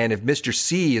 and if Mr.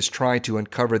 C is trying to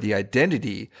uncover the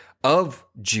identity of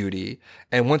Judy,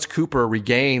 and once Cooper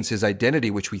regains his identity,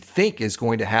 which we think is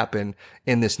going to happen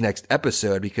in this next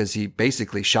episode, because he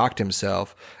basically shocked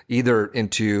himself either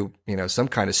into, some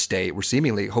kind of state, or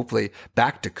seemingly, hopefully,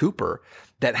 back to Cooper,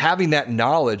 that having that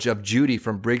knowledge of Judy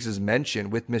from Briggs's mention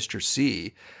with Mr.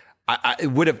 C,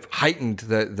 it would have heightened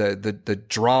the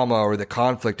drama or the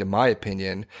conflict, in my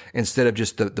opinion, instead of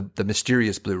just the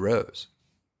mysterious Blue Rose.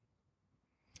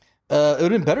 It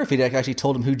would have been better if he'd actually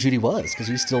told him who Judy was, because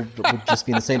he still would just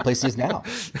be in the same place he is now.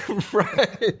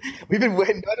 Right. We've been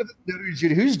waiting. None of us know who's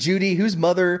Judy. Who's Judy? Who's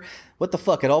Mother? What the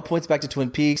fuck? It all points back to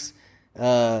Twin Peaks.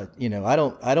 I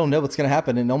don't know what's going to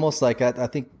happen. And almost like, I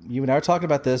think you and I are talking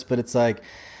about this, but it's like,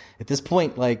 at this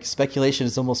point, like, speculation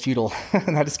is almost futile.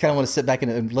 And I just kind of want to sit back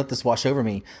and let this wash over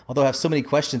me. Although I have so many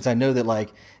questions, I know that,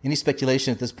 like, any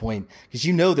speculation at this point, because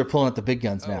they're pulling out the big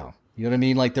guns now. You know what I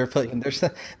mean? Like,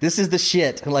 this is the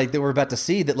shit, like, that we're about to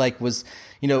see, that, like, was,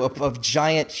 of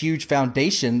giant, huge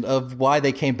foundation of why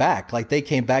they came back. Like, they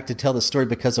came back to tell the story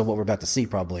because of what we're about to see,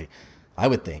 probably, I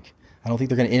would think. I don't think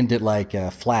they're going to end it like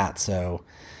flat. So,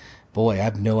 boy, I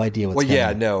have no idea what's coming.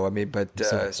 Yeah, no, I mean, but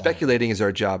speculating is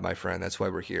our job, my friend. That's why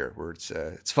we're here.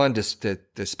 It's fun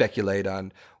to speculate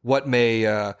on what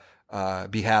may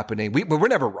be happening. But we're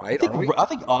never right. I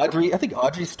think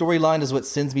Audrey's storyline is what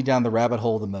sends me down the rabbit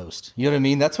hole the most. You know what I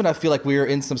mean? That's when I feel like we are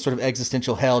in some sort of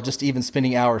existential hell, just even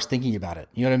spending hours thinking about it.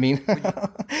 You know what I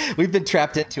mean? We've been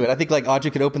trapped into it. I think like Audrey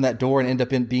could open that door and end up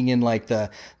being in like the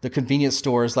convenience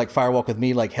stores, like Firewalk with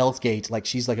Me, like Hell's Gate. Like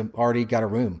she's like already got a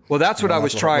room. Well, that's what I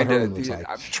was trying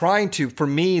to. For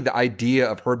me, the idea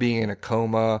of her being in a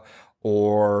coma,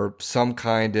 or some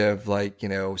kind of like,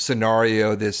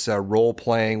 scenario, this role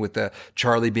playing with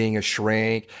Charlie being a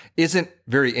shrink, isn't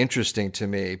very interesting to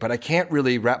me, but I can't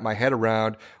really wrap my head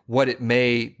around what it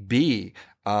may be.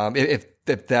 If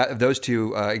those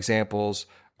two examples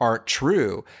aren't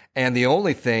true. And the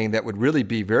only thing that would really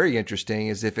be very interesting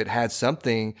is if it had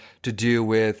something to do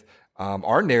with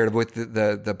our narrative, with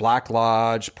the Black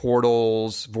Lodge,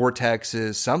 portals,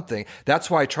 vortexes, something. That's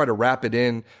why I try to wrap it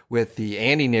in with the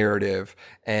Annie narrative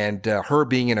and her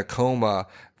being in a coma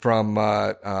from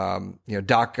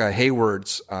Doc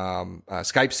Hayward's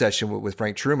Skype session with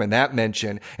Frank Truman, that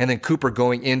mention, and then Cooper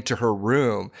going into her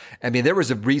room. I mean, there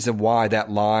was a reason why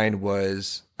that line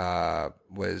was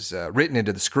written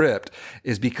into the script,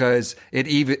 is because it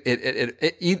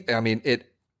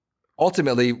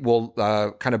ultimately will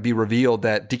kind of be revealed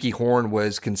that Dickie Horn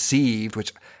was conceived,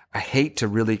 which I hate to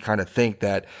really kind of think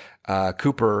that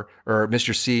Cooper or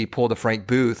Mr. C pulled a Frank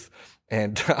Booth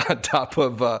and on top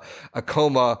of a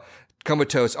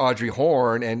comatose Audrey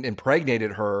Horn and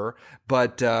impregnated her.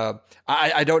 But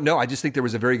I don't know. I just think there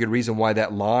was a very good reason why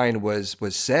that line was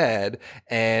said.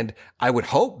 And I would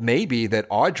hope maybe that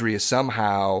Audrey is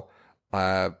somehow,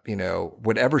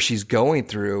 whatever she's going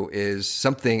through is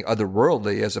something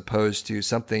otherworldly as opposed to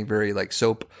something very like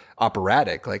soap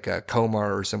operatic, like a coma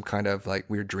or some kind of like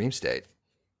weird dream state.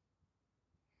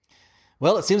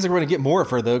 Well, it seems like we're going to get more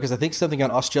of her, though, because I think something on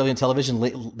Australian television,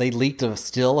 they leaked a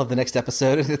still of the next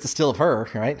episode, and it's a still of her,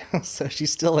 right? So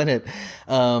she's still in it.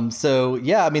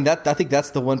 Yeah, I mean, I think that's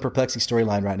the one perplexing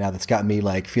storyline right now that's got me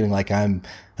like feeling like I've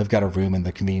got a room in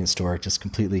the convenience store, just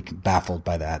completely baffled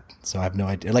by that. So I have no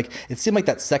idea. Like, it seemed like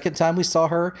that second time we saw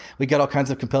her, we got all kinds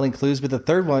of compelling clues, but the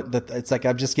third one, it's like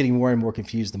I'm just getting more and more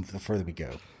confused the further we go.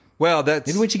 Well,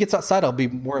 maybe when she gets outside, I'll be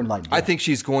more enlightened. I think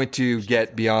she's going to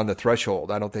get beyond the threshold.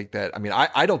 I don't think that. I mean,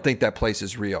 I don't think that place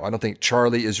is real. I don't think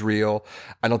Charlie is real.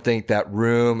 I don't think that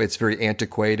room. It's very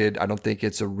antiquated. I don't think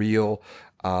it's a real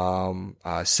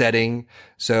setting.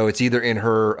 So it's either in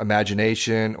her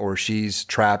imagination or she's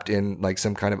trapped in like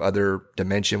some kind of other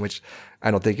dimension, which I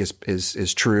don't think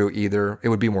is true either. It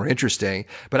would be more interesting,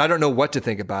 but I don't know what to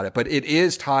think about it. But it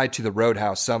is tied to the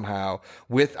Roadhouse somehow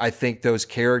with, I think, those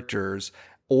characters,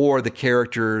 or the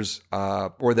characters,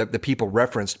 or the people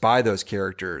referenced by those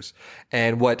characters.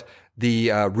 And what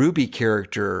the Ruby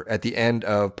character at the end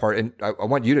of part, and I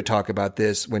want you to talk about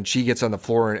this, when she gets on the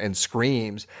floor and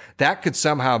screams, that could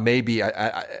somehow maybe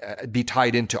be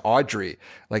tied into Audrey.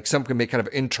 Like some kind of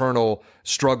internal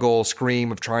struggle,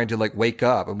 scream of trying to like wake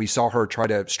up. And we saw her try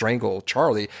to strangle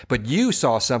Charlie, but you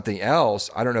saw something else.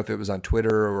 I don't know if it was on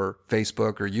Twitter or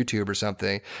Facebook or YouTube or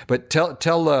something, but tell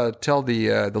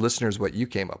the listeners what you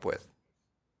came up with.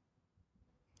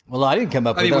 Well, I didn't come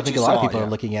up with it. I think a lot of people are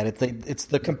looking at it. It's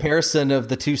the comparison of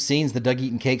the two scenes, the Doug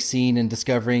eating cake scene and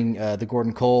discovering the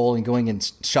Gordon Cole and going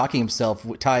and shocking himself,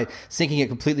 syncing it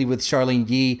completely with Charlene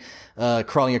Yee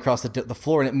crawling across the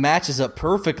floor, and it matches up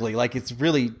perfectly. Like, it's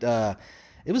really...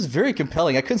 it was very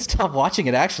compelling. I couldn't stop watching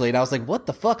it, actually, and I was like, what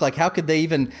the fuck? Like, how could they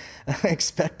even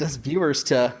expect us viewers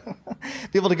to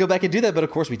be able to go back and do that? But,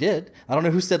 of course, we did. I don't know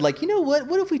who said, like, you know what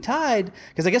if we tied?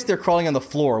 Because I guess they're crawling on the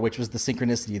floor, which was the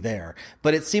synchronicity there.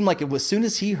 But it seemed like as soon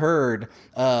as he heard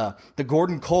the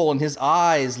Gordon Cole and his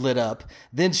eyes lit up,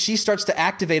 then she starts to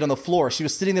activate on the floor. She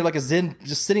was sitting there like a Zen,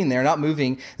 just sitting there, not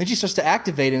moving. Then she starts to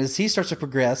activate, and as he starts to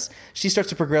progress, she starts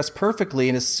to progress perfectly.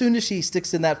 And as soon as she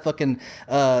sticks in that fucking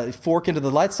fork into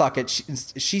the light socket,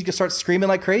 she starts screaming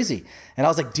like crazy. And I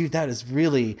was like, dude, that is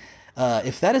really,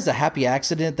 if that is a happy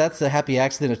accident, that's a happy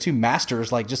accident of two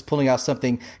masters, like just pulling out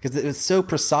something, because it's so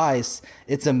precise.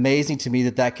 It's amazing to me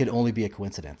that could only be a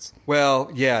coincidence.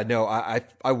 Well, yeah, no,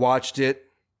 I watched it.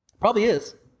 Probably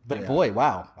is. But boy,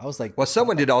 wow. I was like... Well,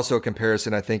 someone did also a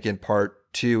comparison, I think, in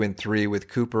part 2 and 3 with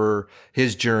Cooper,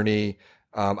 his journey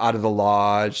out of the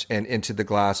lodge and into the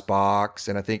glass box,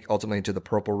 and I think ultimately into the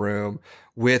purple room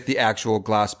with the actual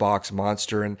glass box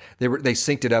monster. And they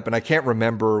synced it up, and I can't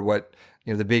remember what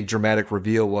the big dramatic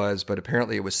reveal was, but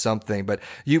apparently it was something. But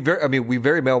we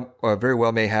very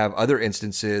well may have other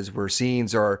instances where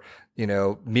scenes are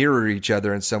mirror each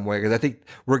other in some way. Because I think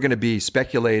we're going to be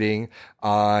speculating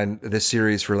on this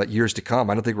series for like years to come.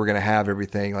 I don't think we're going to have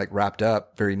everything like wrapped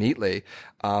up very neatly.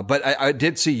 But I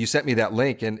did see, you sent me that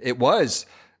link, and it was,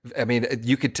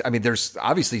 there's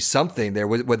obviously something there,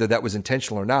 whether that was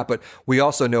intentional or not. But we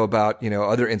also know about,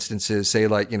 other instances, say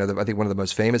like, I think one of the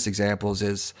most famous examples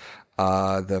is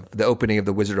the opening of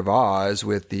The Wizard of Oz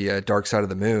with the Dark Side of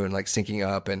the Moon, like syncing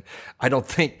up. And I don't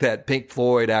think that Pink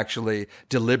Floyd actually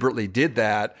deliberately did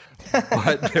that,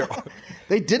 but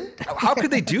they didn't. How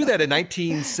could they do that in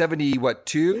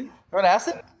 1972? On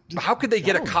acid? How could they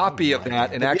get a copy of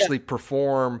that and actually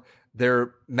perform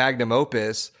their magnum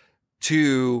opus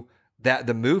to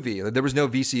the movie? There was no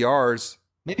VCRs.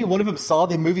 Maybe one of them saw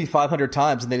the movie 500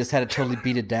 times and they just had to totally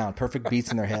beat it down. Perfect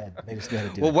beats in their head. They just knew how to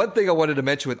do it. Well, one thing I wanted to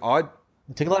mention with Audrey...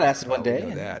 Took a lot of acid one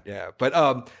day. Yeah. But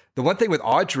the one thing with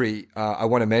Audrey I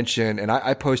want to mention, and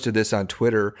I posted this on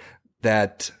Twitter,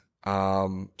 that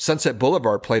Sunset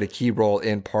Boulevard played a key role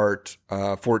in part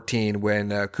 14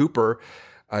 when Cooper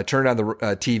turned on the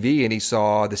TV and he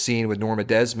saw the scene with Norma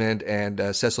Desmond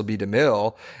and Cecil B.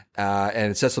 DeMille,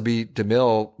 and Cecil B.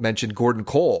 DeMille mentioned Gordon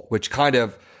Cole, which kind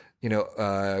of,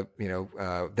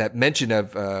 that mention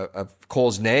of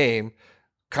Cole's name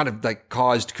kind of like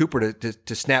caused Cooper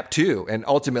to snap to and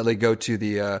ultimately go to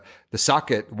the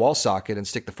wall socket and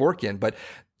stick the fork in. But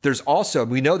there's also,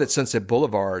 we know that Sunset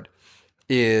Boulevard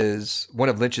is one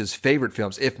of Lynch's favorite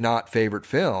films, if not favorite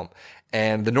film.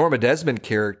 And the Norma Desmond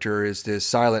character is this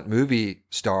silent movie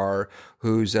star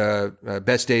whose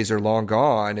best days are long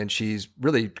gone, and she's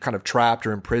really kind of trapped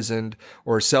or imprisoned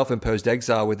or self-imposed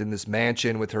exile within this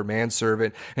mansion with her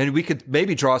manservant. And we could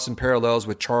maybe draw some parallels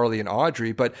with Charlie and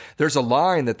Audrey, but there's a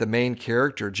line that the main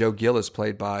character, Joe Gillis,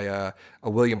 played by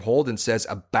William Holden, says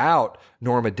about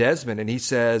Norma Desmond, and he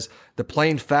says, the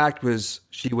plain fact was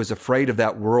she was afraid of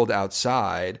that world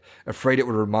outside, afraid it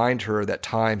would remind her that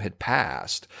time had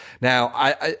passed. Now,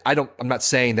 I'm not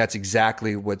saying that's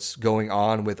exactly what's going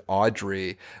on with Audrey,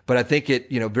 but I think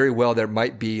it, very well there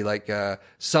might be like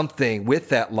something with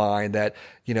that line that,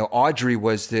 Audrey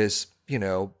was this,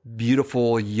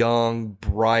 beautiful, young,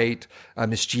 bright,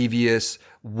 mischievous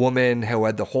woman who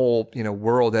had the whole,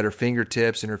 world at her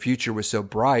fingertips and her future was so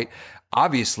bright.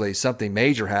 Obviously, something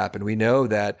major happened. We know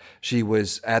that she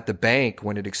was at the bank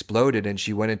when it exploded and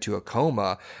she went into a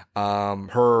coma.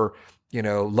 Her,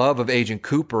 love of Agent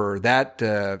Cooper, that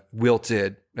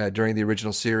wilted during the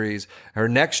original series. Her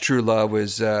next true love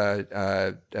was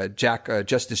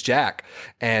Justice Jack,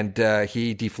 and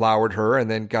he deflowered her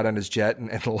and then got on his jet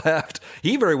and left.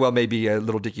 He very well may be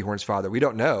Little Dickie Horne's father. We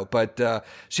don't know, but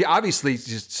she obviously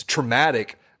just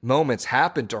traumatic moments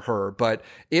happened to her. But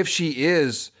if she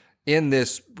is in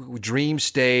this dream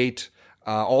state,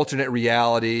 alternate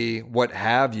reality, what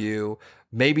have you,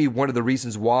 maybe one of the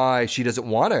reasons why she doesn't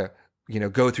want to,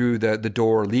 go through the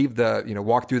door, leave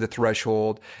walk through the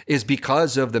threshold is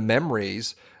because of the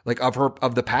memories, like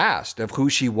of the past, of who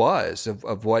she was,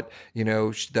 of what,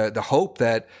 the hope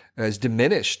that is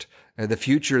diminished, the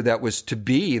future that was to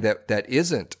be that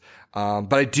isn't.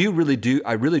 But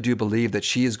I really do believe that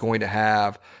she is going to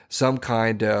have some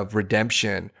kind of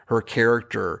redemption, her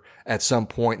character, at some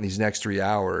point in these next 3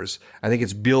 hours. I think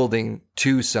it's building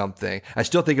to something. I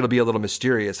still think it'll be a little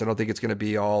mysterious. I don't think it's going to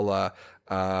be all,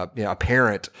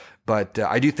 apparent, but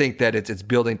I do think that it's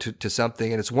building to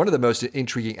something. And it's one of the most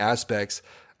intriguing aspects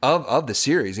of the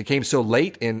series. It came so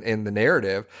late in the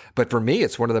narrative, but for me,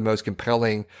 it's one of the most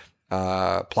compelling,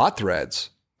 plot threads,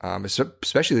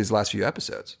 especially these last few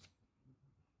episodes.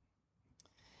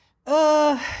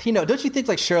 Don't you think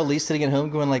like Cheryl Lee sitting at home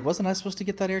going like, wasn't I supposed to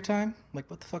get that airtime? Like,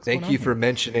 what the fuck's going on? Thank you for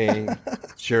mentioning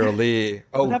Cheryl Lee.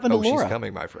 What happened to Laura? She's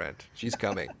coming, my friend. She's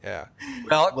coming. Yeah.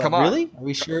 Well, What, come on. Really? Are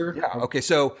we sure? Yeah. Okay.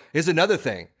 So here's another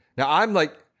thing. Now I'm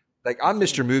like I'm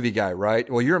Mr. Movie Guy, right?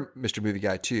 Well, you're Mr. Movie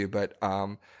Guy too, but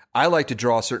I like to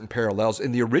draw certain parallels.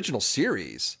 In the original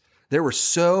series, there were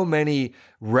so many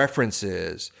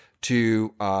references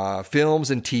to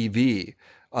films and TV.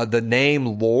 The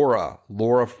name Laura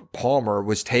Palmer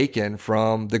was taken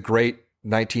from the great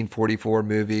 1944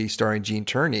 movie starring Gene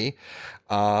Tierney,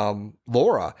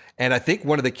 Laura. And I think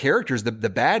one of the characters, the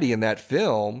baddie in that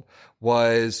film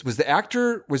was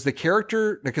the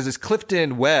character, because it's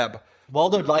Clifton Webb.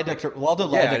 Waldo Lydecker.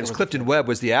 Yeah, it's Clifton Webb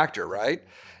was the actor, right?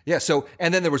 Yeah. So,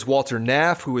 and then there was Walter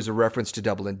Neff, who was a reference to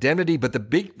Double Indemnity. But the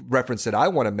big reference that I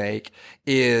want to make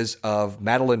is of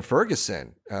Madeline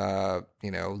Ferguson,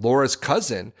 Laura's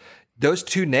cousin. Those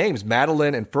two names,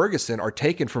 Madeline and Ferguson, are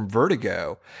taken from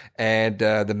Vertigo. And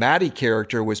the Maddie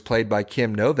character was played by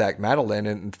Kim Novak, Madeline,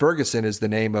 and Ferguson is the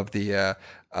name of the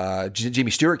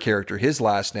Jimmy Stewart character, his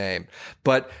last name.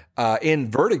 But in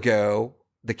Vertigo,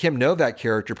 the Kim Novak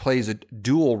character plays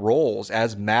dual roles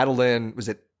as Madeline, was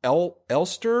it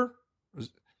Elster?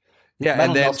 Yeah, Madeline,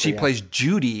 and then Elster, she plays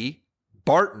Judy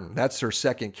Barton. That's her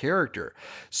second character.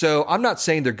 So I'm not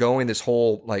saying they're going this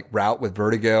whole like route with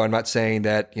Vertigo. I'm not saying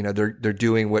that, they're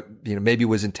doing what, maybe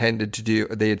was intended to do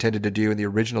in the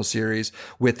original series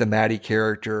with the Maddie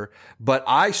character. But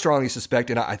I strongly suspect,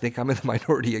 and I think I'm in the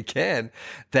minority again,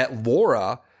 that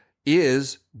Laura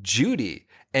is Judy,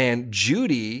 and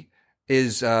Judy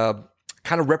is kind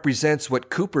of represents what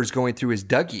Cooper's going through as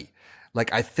Dougie.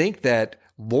 Like, I think that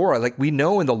Laura, like we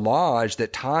know in the Lodge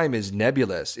that time is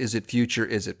nebulous. Is it future?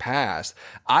 Is it past?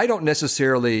 I don't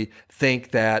necessarily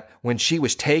think that when she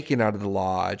was taken out of the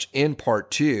Lodge in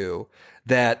part 2,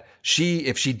 that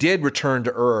if she did return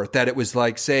to Earth, that it was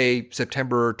like, say,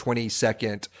 September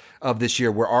 22nd of this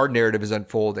year where our narrative is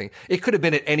unfolding. It could have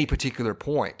been at any particular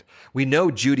point. We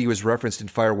know Judy was referenced in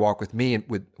Fire Walk with Me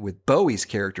with Bowie's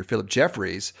character, Philip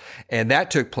Jeffries, and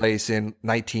that took place in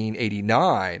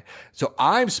 1989. So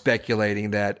I'm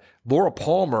speculating that Laura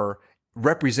Palmer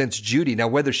represents Judy. Now,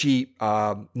 whether she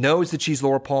knows that she's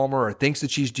Laura Palmer or thinks that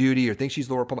she's Judy or thinks she's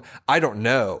Laura Palmer, I don't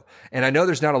know. And I know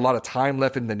there's not a lot of time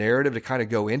left in the narrative to kind of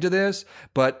go into this,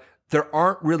 but there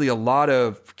aren't really a lot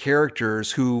of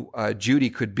characters who Judy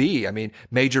could be. I mean,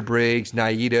 Major Briggs,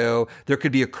 Naito, there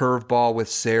could be a curveball with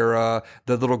Sarah,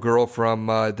 the little girl from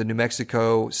the New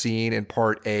Mexico scene in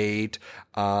part 8.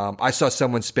 I saw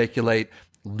someone speculate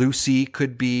Lucy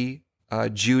could be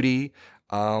Judy.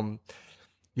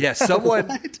 Yeah, someone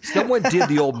did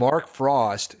the old Mark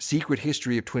Frost Secret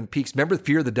History of Twin Peaks. Remember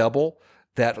Fear the Double?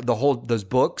 Those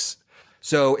books.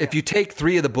 So if you take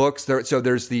 3 of the books,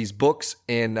 there's these books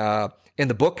in the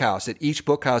bookhouse. That each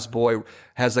bookhouse boy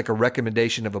has like a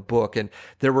recommendation of a book, and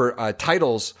there were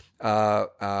titles.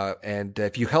 And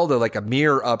if you held a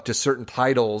mirror up to certain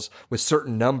titles with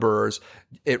certain numbers,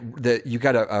 you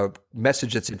got a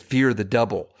message that said "Fear the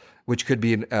Double," which could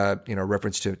be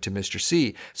reference to Mr.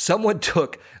 C. Someone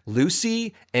took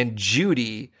Lucy and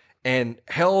Judy and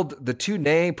held the two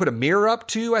names, put a mirror up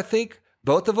to, I think,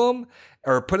 both of them,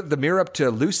 or put the mirror up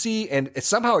to Lucy, and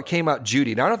somehow it came out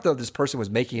Judy. Now, I don't know if this person was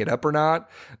making it up or not,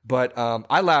 but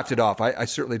I laughed it off. I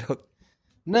certainly don't.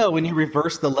 No, when you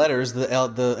reverse the letters, the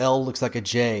L looks like a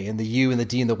J, and the U and the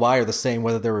D and the Y are the same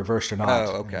whether they're reversed or not.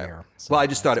 Oh, okay. So, well, I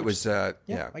just thought it was,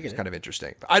 it's kind of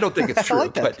interesting. I don't think it's true,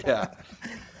 like but yeah.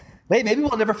 Maybe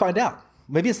we'll never find out.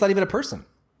 Maybe it's not even a person.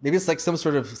 Maybe it's like some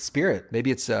sort of spirit. Maybe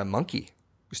it's a monkey.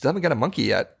 We still haven't got a monkey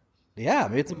yet. Yeah,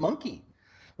 maybe it's a monkey.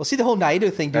 Well, see the whole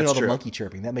Naito thing doing That's all true. the monkey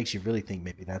chirping. That makes you really think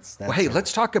maybe that's well, hey,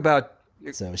 let's talk about.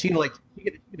 So she can she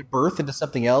can birth into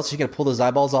something else. She's gonna pull those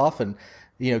eyeballs off and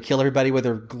kill everybody with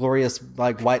her glorious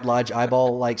White Lodge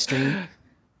eyeball stream.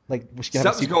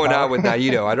 Something's going on with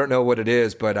Naito. I don't know what it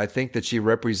is, but I think that she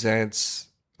represents.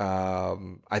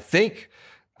 I think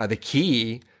the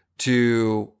key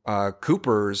to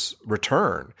Cooper's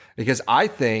return, because I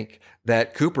think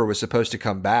that Cooper was supposed to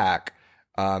come back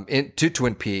into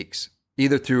Twin Peaks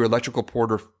either through Electrical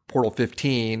Portal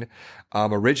 15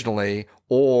 originally,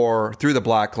 or through the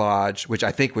Black Lodge, which I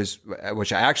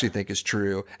actually think is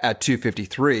true, at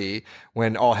 253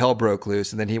 when all hell broke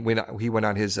loose, and then he went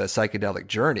on his psychedelic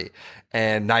journey.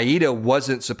 And Naito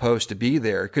wasn't supposed to be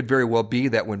there. It could very well be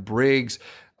that when Briggs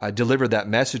delivered that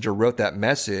message or wrote that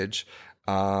message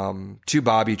to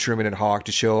Bobby, Truman, and Hawk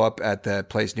to show up at the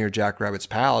place near Jack Rabbit's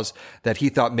Palace, that he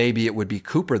thought maybe it would be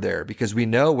Cooper there, because we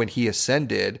know when he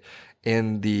ascended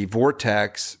in the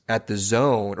vortex at the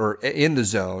zone, or in the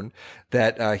zone,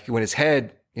 that when his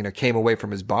head came away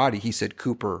from his body, he said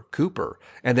Cooper, Cooper,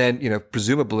 and then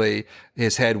presumably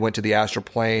his head went to the astral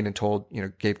plane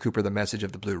and gave Cooper the message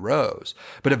of the blue rose.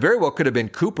 But it very well could have been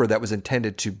Cooper that was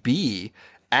intended to be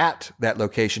at that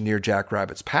location near Jack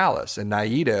Rabbit's Palace, and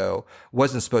Naito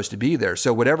wasn't supposed to be there.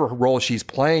 So whatever role she's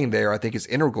playing there, I think, is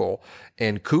integral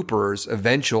in Cooper's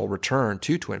eventual return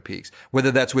to Twin Peaks.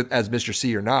 Whether that's as Mr.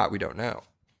 C or not, we don't know.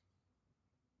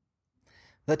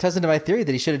 That ties into my theory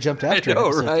that he should have jumped after. I know,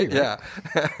 right? Yeah.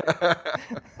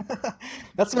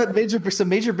 That's what Major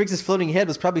Briggs' floating head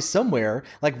was probably somewhere,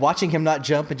 like watching him not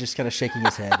jump and just kind of shaking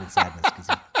his head in sadness because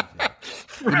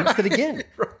he missed it again.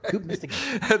 Right. Coop missed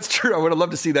again. That's true. I would have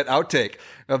loved to see that outtake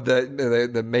of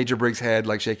the Major Briggs head,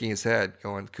 like shaking his head,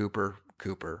 going, Cooper,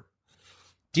 Cooper.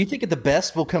 Do you think at the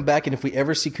best we'll come back, and if we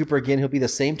ever see Cooper again, he'll be the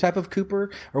same type of Cooper?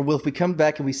 Or will, if we come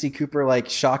back and we see Cooper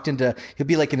shocked into, he'll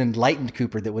be like an enlightened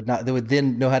Cooper that would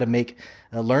then know how to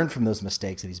learn from those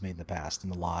mistakes that he's made in the past in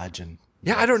the lodge? And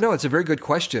yeah, I don't know. It's a very good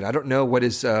question. I don't know what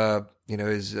his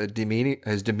demeanor,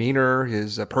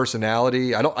 his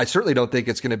personality. I certainly don't think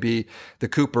it's going to be the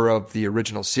Cooper of the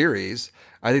original series.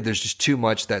 I think there's just too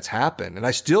much that's happened, and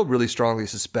I still really strongly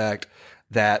suspect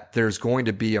that there's going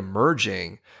to be a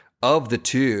merging of the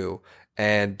two,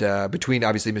 and between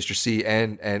obviously Mr. C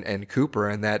and Cooper,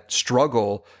 and that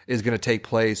struggle is going to take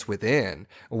place within.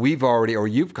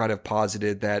 You've kind of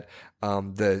posited that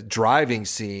the driving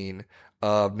scene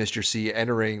of Mr. C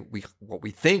entering what we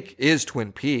think is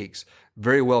Twin Peaks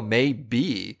very well may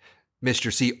be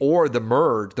Mr. C, or the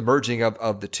merging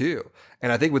of the two.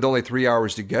 And I think with only 3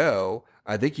 hours to go,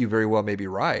 I think you very well may be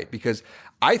right, because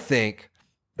I think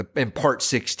in part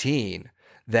 16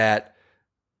 that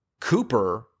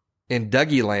Cooper in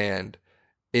Dougie Land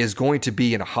is going to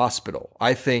be in a hospital.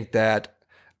 I think that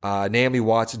Naomi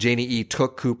Watts, Janie E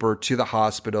took Cooper to the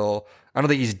hospital. I don't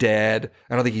think he's dead.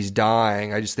 I don't think he's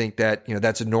dying. I just think that,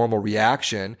 that's a normal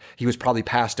reaction. He was probably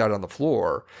passed out on the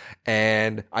floor.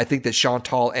 And I think that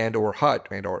Chantal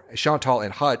Chantal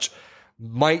and Hutch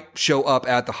might show up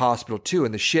at the hospital too.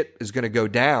 And the shit is going to go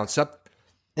down.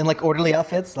 In like orderly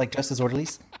outfits, like dressed as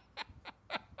orderlies.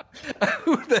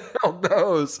 Who the hell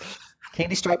knows?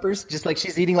 Candy stripers, just like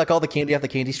she's eating like all the candy off the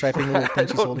candy striping little thing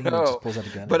she's holding, and just pulls out a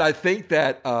gun. But I think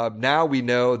that now we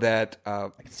know that. I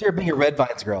can see her being a Red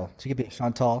Vines girl. She could be a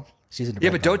Chantal. She's in.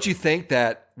 Yeah, but don't you think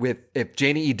that if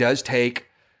Janie E does take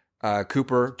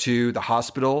Cooper to the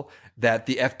hospital, that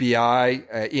the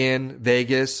FBI in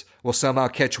Vegas will somehow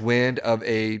catch wind of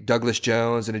a Douglas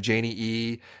Jones and a Janie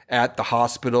E at the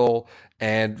hospital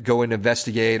and go and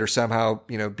investigate, or somehow,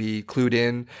 be clued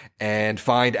in and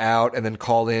find out, and then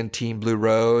call in Team Blue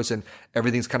Rose, and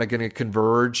everything's kind of going to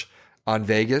converge on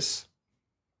Vegas?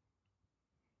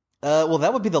 Well,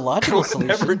 that would be the logical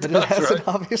solution, but it hasn't, right?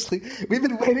 Obviously. We've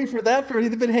been waiting for that.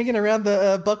 They've been hanging around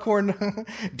the Buckhorn,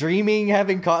 dreaming,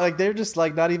 they're just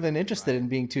like not even interested in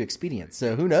being too expedient.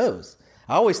 So who knows?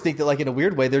 I always think that, like, in a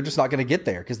weird way, they're just not going to get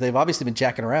there because they've obviously been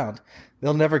jacking around.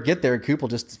 They'll never get there, and Coop will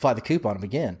just fly the coop on them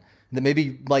again. And that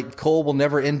maybe, like, Cole will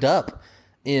never end up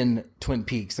in Twin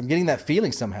Peaks. I'm getting that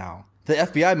feeling somehow. The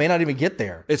FBI may not even get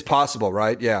there. It's possible,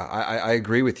 right? Yeah, I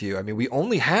agree with you. I mean, we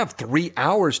only have 3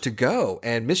 hours to go,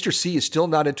 and Mr. C is still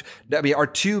not in. Our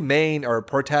two main, our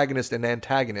protagonist and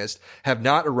antagonist, have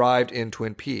not arrived in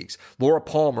Twin Peaks. Laura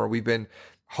Palmer, we've been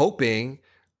hoping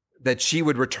that she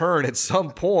would return at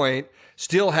some point,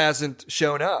 still hasn't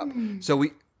shown up. So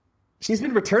she's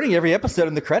been returning every episode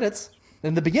in the credits.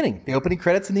 In the beginning, the opening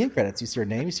credits and the end credits, you see her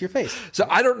name, you see her face. So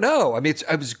I don't know. I mean,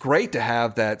 it was great to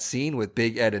have that scene with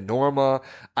Big Ed and Norma.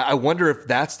 I wonder if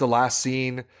that's the last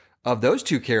scene of those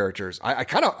two characters. I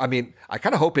kind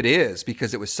of hope it is,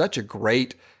 because it was such a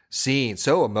great scene,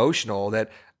 so emotional that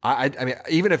I mean,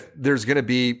 even if there's going to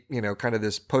be, kind of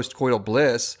this post-coital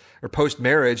bliss or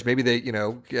post-marriage, maybe they,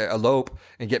 elope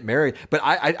and get married. But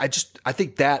I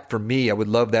think that, for me, I would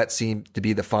love that scene to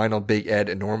be the final Big Ed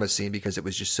and Norma scene, because it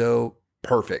was just so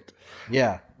perfect.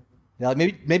 Yeah.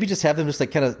 Maybe just have them just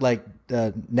like kind of like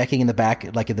necking in the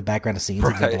back, like in the background of scenes,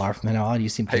 right. Like Double R from now on. You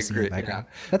seem kissing in the background.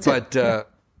 Yeah. That's it. Yeah.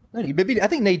 Maybe I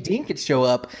think Nadine could show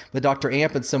up with Dr.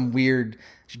 Amp in some weird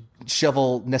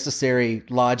shovel necessary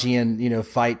Logian,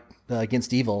 fight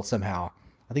against evil somehow.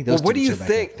 I think those. Well, what do you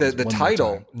think the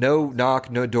title "No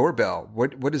Knock, No Doorbell"?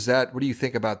 What is that? What do you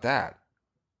think about that?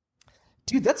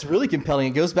 Dude, that's really compelling.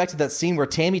 It goes back to that scene where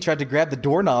Tammy tried to grab the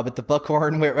doorknob at the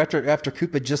Buckhorn, where after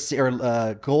Coop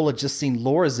had Cole had just seen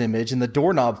Laura's image, and the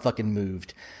doorknob fucking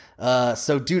moved.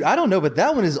 So, dude, I don't know, but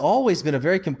that one has always been a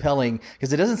very compelling,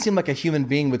 because it doesn't seem like a human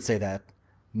being would say that.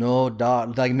 No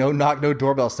knock, no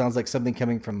doorbell sounds like something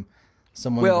coming from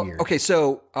someone weird. Well, okay,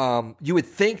 so you would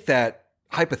think that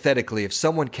hypothetically, if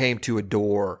someone came to a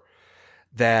door,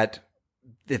 that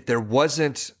if there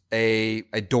wasn't a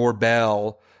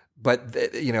doorbell. But,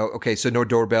 okay, so no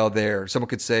doorbell there. Someone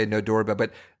could say no doorbell,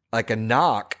 but like a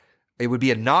knock, it would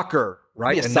be a knocker,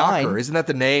 right? A sign. Knocker. Isn't that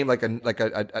the name?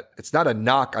 It's not a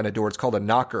knock on a door. It's called a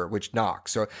knocker, which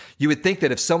knocks. So you would think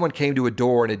that if someone came to a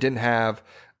door and it didn't have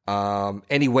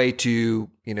any way to,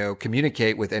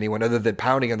 communicate with anyone other than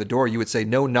pounding on the door, you would say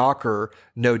no knocker,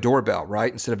 no doorbell,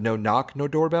 right? Instead of no knock, no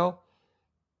doorbell.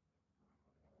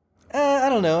 I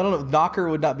don't know. Knocker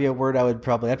would not be a word I'd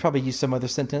probably use some other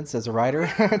sentence as a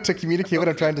writer to communicate what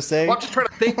I'm trying to say. Well, I'm just trying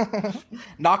to think.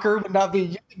 Knocker would not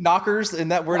be knockers in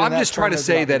that word. I'm just trying to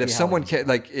say that if someone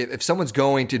if someone's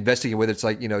going to investigate, whether it's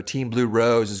like, Team Blue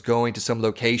Rose is going to some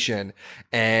location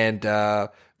and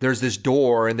there's this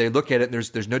door and they look at it and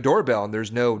there's no doorbell and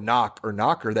there's no knock or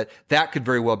knocker, that could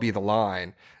very well be the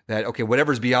line that, okay,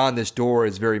 whatever's beyond this door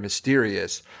is very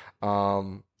mysterious.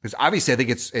 Because obviously I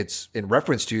think it's in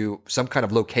reference to some kind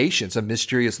of location, some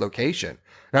mysterious location.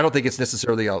 And I don't think it's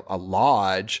necessarily a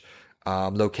lodge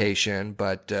location,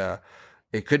 but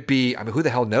it could be, I mean, who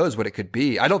the hell knows what it could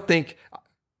be? I don't think...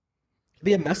 It'd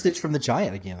be a message from the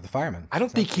giant again, the fireman. I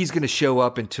don't think he's going to show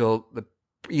up until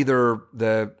either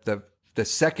the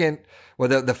second...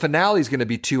 Well, the finale is going to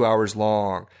be 2 hours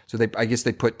long. So I guess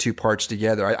they put two parts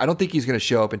together. I don't think he's going to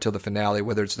show up until the finale,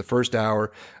 whether it's the first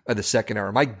hour or the second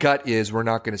hour. My gut is we're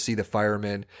not going to see the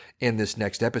fireman in this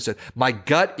next episode. My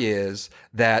gut is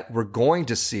that we're going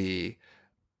to see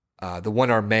the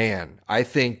one-armed man. I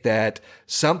think that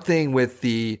something with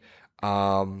the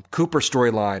Cooper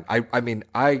storyline, I mean,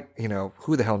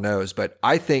 who the hell knows? But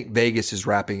I think Vegas is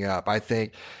wrapping up. I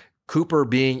think Cooper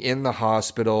being in the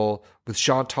hospital with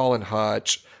Chantal and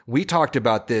Hutch. We talked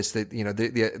about this, that,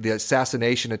 the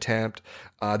assassination attempt,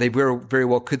 they very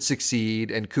well could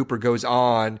succeed, and Cooper goes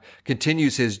on,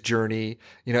 continues his journey,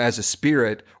 as a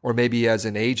spirit or maybe as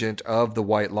an agent of the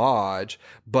White Lodge.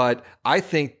 But I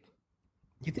think,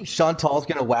 you think Chantal's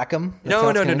going to whack him?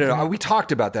 No. We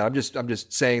talked about that. I'm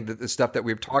just saying that the stuff that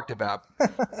we've talked about.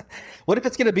 What if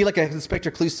it's going to be like a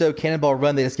Inspector Clouseau Cannonball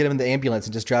Run? They just get him in the ambulance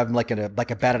and just drive him like a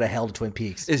bat out of hell to Twin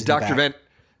Peaks. Is Dr. Van?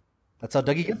 That's how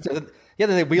Dougie gets there. Yeah,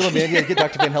 then they wheel him in. Yeah, get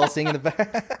Dr. Van Helsing in the back,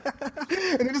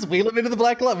 and they just wheel him into the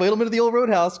Black Lot, wheel him into the old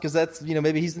roadhouse, because that's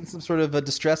maybe he's in some sort of a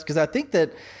distress. Because I think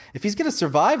that if he's going to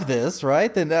survive this,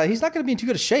 right, then he's not going to be in too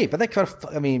good a shape. I think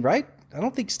right? I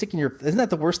don't think isn't that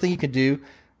the worst thing you can do?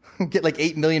 Get like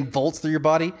 8 million volts through your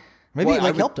body. Maybe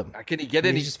it helped him. Can he get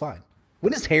any? He's just fine.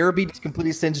 Wouldn't his hair be just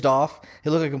completely singed off? He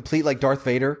look like complete like Darth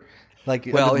Vader. He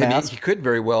could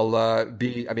very well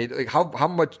be. I mean, like how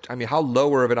much? I mean, how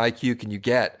lower of an IQ can you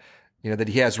get? That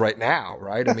he has right now,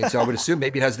 right? I mean, so I would assume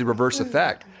maybe it has the reverse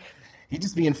effect. He'd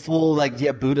just be in full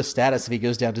Buddha status if he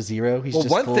goes down to zero.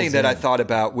 One thing that I thought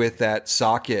about with that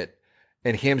socket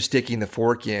and him sticking the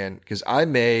fork in, because I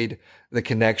made the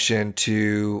connection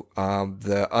to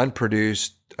the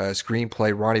unproduced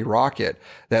screenplay Ronnie Rocket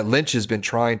that Lynch has been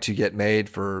trying to get made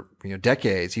for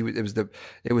decades.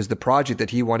 It was the project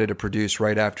that he wanted to produce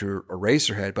right after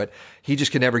Eraserhead, but he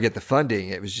just could never get the funding.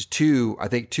 It was just too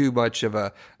much of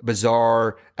a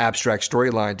bizarre abstract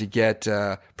storyline to get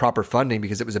proper funding,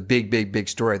 because it was a big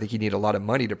story. I think he needed a lot of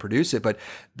money to produce it. But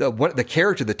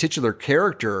the titular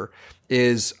character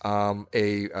is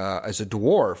as a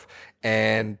dwarf,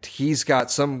 and he's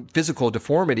got some physical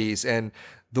deformities, and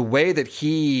the way that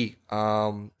he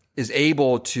is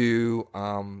able to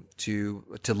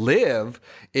live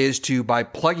is by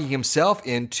plugging himself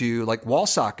into like wall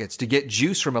sockets to get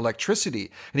juice from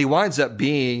electricity, and he winds up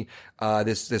being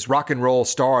this rock and roll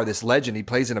star, this legend. He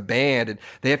plays in a band, and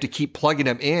they have to keep plugging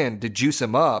him in to juice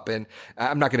him up. And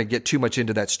I'm not going to get too much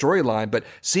into that storyline, but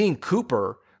seeing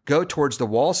Cooper go towards the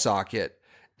wall socket.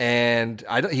 And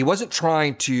he wasn't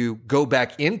trying to go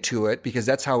back into it, because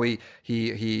that's how he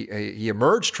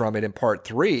emerged from it in part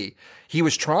 3. He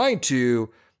was trying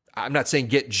to, I'm not saying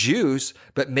get juice,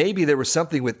 but maybe there was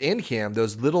something within him,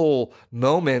 those little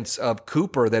moments of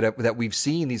Cooper that we've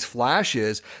seen, these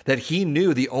flashes, that he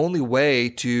knew the only way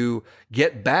to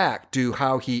get back to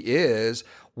how he is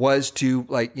was to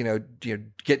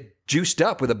get juiced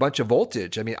up with a bunch of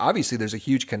voltage. I mean, obviously there's a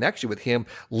huge connection with him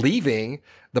leaving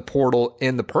the portal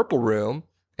in the Purple Room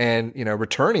and,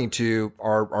 returning to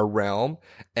our realm,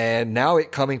 and now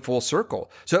it coming full circle.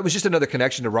 So it was just another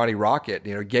connection to Ronnie Rocket,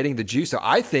 getting the juice. So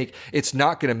I think it's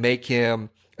not going to make him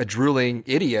a drooling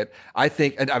idiot. I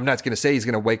think, and I'm not going to say he's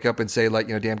going to wake up and say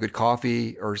damn good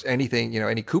coffee or anything,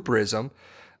 any Cooperism.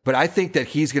 But I think that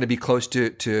he's going to be close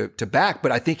to back,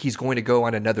 but I think he's going to go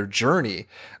on another journey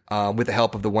with the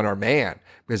help of the One-Armed Man,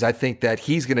 because I think that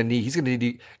he's going to need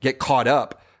to get caught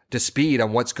up to speed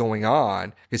on what's going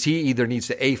on, because he either needs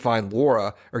to find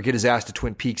Laura or get his ass to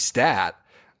Twin Peaks stat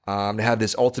to have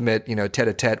this ultimate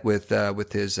tete-a-tete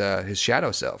with his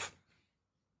shadow self.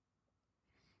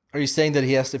 Are you saying that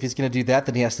if he's going to do that,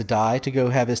 then he has to die to go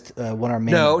have his One-Armed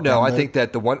Man? No. I think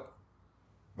that the one.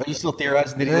 Are you still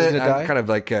theorizing that he was going to die? I'm kind of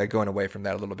like going away from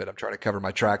that a little bit. I'm trying to cover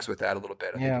my tracks with that a little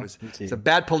bit. I think it's some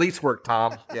bad police work,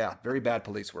 Tom. Yeah, very bad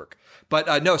police work. But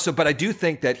but I do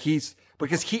think that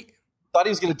because he thought he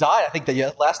was going to die. I think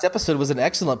that last episode was an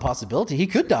excellent possibility. He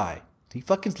could die. He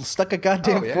fucking stuck a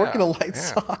goddamn fork in a light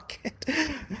socket.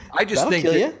 I just think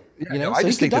kill that, you. I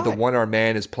just think that the One-Armed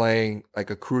Man is playing like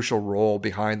a crucial role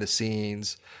behind the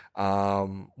scenes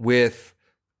with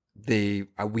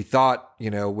we thought,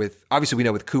 with obviously we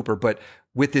know with Cooper, but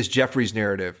with this Jeffries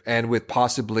narrative and with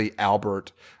possibly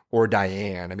Albert or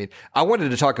Diane. I mean, I wanted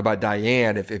to talk about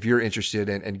Diane if you're interested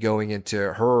in going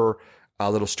into her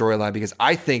little storyline, because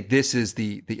I think this is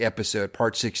the episode,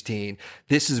 part 16.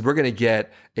 We're going to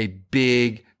get a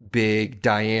big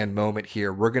Diane moment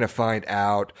here. We're going to find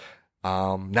out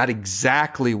not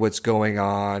exactly what's going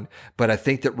on, but I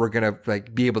think that we're going to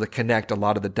be able to connect a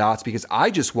lot of the dots, because I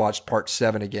just watched part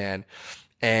 7 again.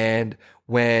 And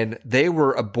when they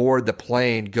were aboard the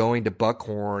plane going to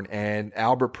Buckhorn and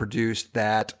Albert produced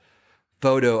that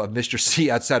photo of Mr.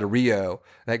 C outside of Rio,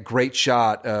 that great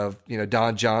shot of,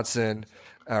 Don Johnson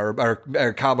or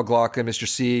Kyle MacLachlan, Mr.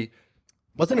 C.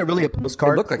 Wasn't it really a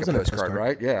postcard? It looked like a postcard,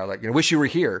 right? Yeah. Like, wish you were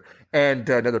here. And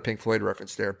another Pink Floyd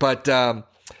reference there. But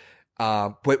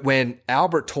when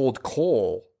Albert told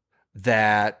Cole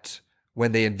that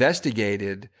when they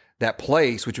investigated that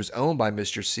place, which was owned by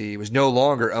Mr. C, was no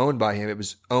longer owned by him. It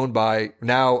was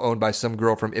now owned by some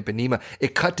girl from Ipanema.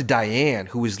 It cut to Diane,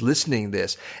 who was listening to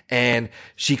this, and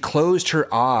she closed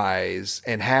her eyes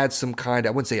and had some kind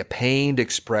of, I wouldn't say a pained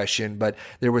expression, but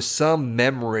there was some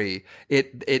memory.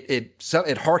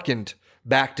 It harkened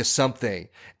back to something.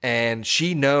 And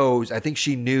I think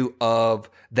she knew of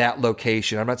that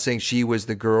location. I'm not saying she was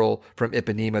the girl from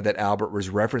Ipanema that Albert was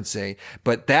referencing,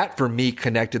 but that for me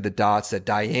connected the dots that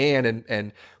Diane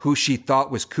and who she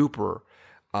thought was Cooper,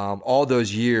 all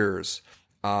those years,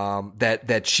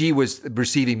 that she was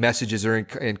receiving messages or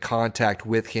in contact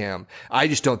with him. I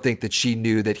just don't think that she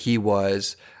knew that he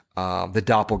was the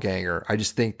doppelganger. I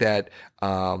just think that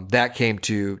that came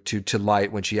to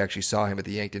light when she actually saw him at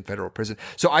the Yankton Federal Prison.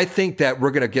 So I think that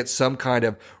we're going to get some kind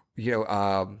of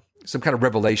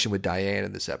revelation with Diane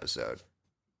in this episode.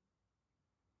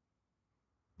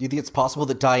 Do you think it's possible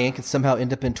that Diane could somehow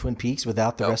end up in Twin Peaks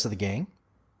without the rest of the gang?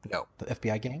 No. The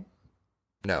FBI gang?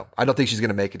 No. I don't think she's going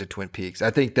to make it to Twin Peaks. I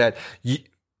think that...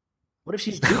 What if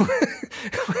she's...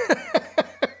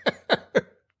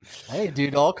 Hey,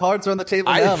 dude, all cards are on the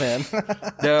table now, man.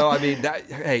 No, I mean,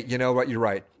 hey, you know what? You're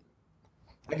right.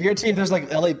 I guarantee if there's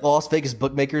like Las Vegas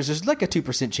bookmakers, there's like a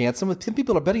 2% chance some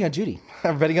people are betting on Judy.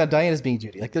 Are betting on Diane as being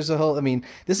Judy. Like there's a whole, I mean,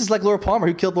 this is like Laura Palmer.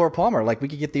 Who killed Laura Palmer? Like we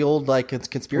could get the old like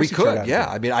conspiracy. We could, yeah.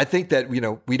 I mean, I think that, we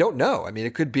don't know. I mean,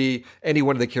 it could be any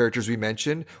one of the characters we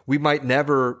mentioned. We might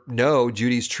never know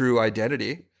Judy's true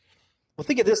identity. Well,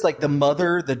 think of this, like the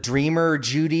mother, the dreamer,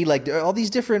 Judy, like all these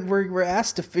different, we're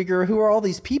asked to figure who are all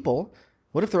these people.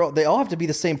 What if they all have to be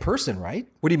the same person, right?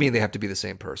 What do you mean they have to be the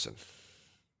same person?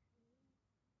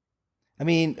 I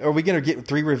mean, are we going to get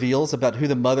 3 reveals about who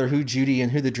the mother, who Judy,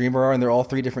 and who the dreamer are, and they're all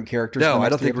 3 different characters? No, I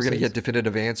don't think we're going to get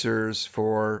definitive answers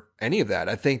for any of that.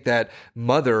 I think that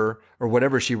mother, or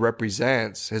whatever she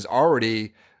represents, has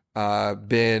already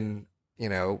been,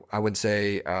 I wouldn't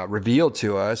say revealed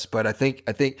to us, but I think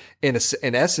in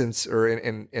essence, or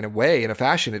in a way, in a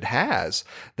fashion, it has.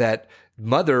 That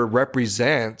mother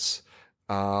represents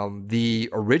the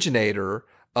originator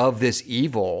of this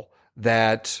evil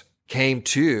that came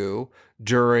to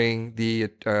during the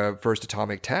first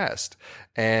atomic test.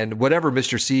 And whatever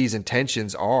Mr. C's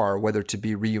intentions are, whether to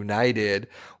be reunited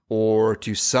or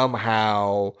to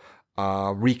somehow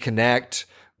reconnect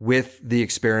with the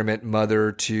experiment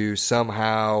mother, to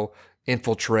somehow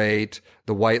infiltrate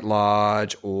the White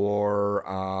Lodge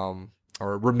or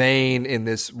remain in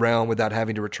this realm without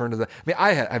having to return to the... I mean,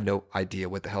 I have no idea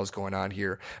what the hell's going on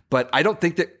here, but I don't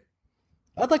think that...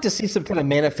 I'd like to see some kind of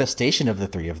manifestation of the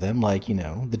 3 of them, like,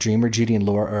 the dreamer, Judy, and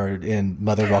Laura, and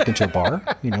mother walk into a bar,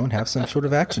 and have some sort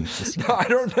of action. No, I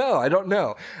don't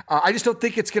know. I just don't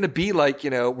think it's going to be like,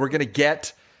 we're going to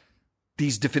get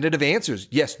these definitive answers.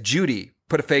 Yes, Judy,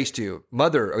 put a face to.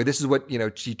 Mother, this is what,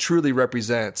 she truly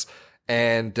represents.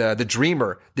 And the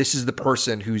dreamer, this is the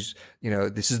person who's,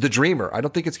 this is the dreamer. I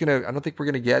don't think we're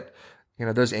going to get,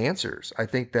 those answers. I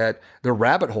think that they're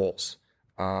rabbit holes.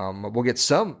 We'll get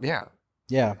some, yeah.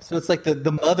 Yeah, so it's like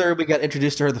the mother, we got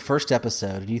introduced to her the first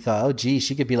episode, and you thought, oh, gee,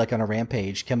 she could be like on a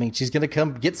rampage she's going to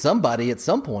come get somebody at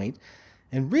some point.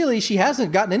 And really, she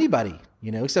hasn't gotten anybody,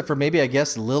 except for maybe, I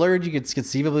guess, Lillard. You could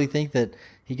conceivably think that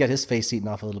he got his face eaten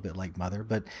off a little bit like Mother,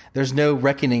 but there's no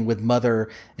reckoning with Mother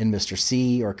and Mr.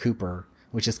 C or Cooper,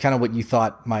 which is kind of what you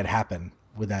thought might happen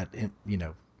with that,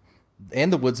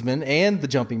 and the Woodsman, and the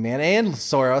Jumping Man, and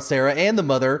Sarah, and the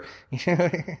mother,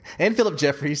 and Philip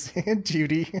Jeffries, and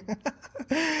Judy.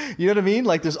 You know what I mean?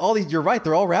 Like, there's all these. You're right;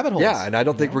 they're all rabbit holes. Yeah, and I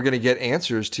don't think we're going to get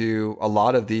answers to a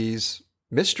lot of these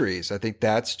mysteries. I think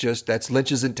that's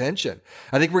Lynch's intention.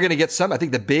 I think we're going to get some. I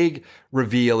think the big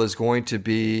reveal is going to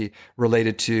be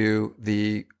related to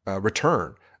the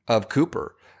return of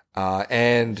Cooper.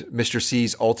 And Mr.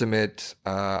 C's ultimate,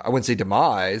 I wouldn't say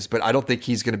demise, but I don't think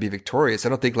he's going to be victorious. I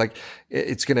don't think like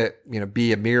it's going to,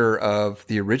 be a mirror of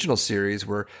the original series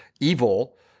where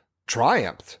evil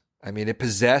triumphed. I mean, it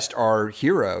possessed our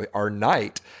hero, our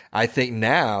knight. I think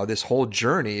now this whole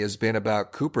journey has been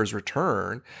about Cooper's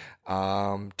return,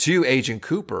 to Agent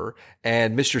Cooper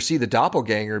and Mr. C, the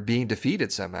doppelganger, being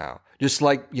defeated somehow. Just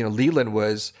like, Leland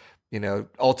was,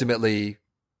 ultimately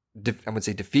I wouldn't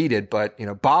say defeated, but,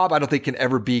 Bob, I don't think can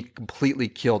ever be completely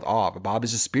killed off. Bob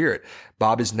is a spirit.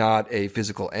 Bob is not a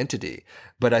physical entity.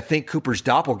 But I think Cooper's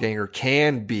doppelganger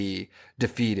can be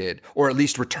defeated, or at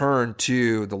least return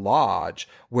to the lodge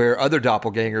where other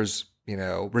doppelgangers,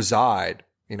 reside,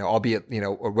 albeit,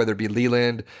 or whether it be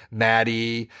Leland,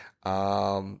 Maddie,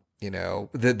 the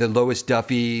Lois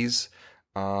Duffys,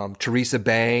 Teresa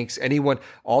Banks, anyone,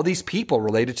 all these people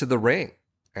related to the Ring.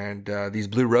 And these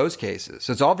Blue Rose cases.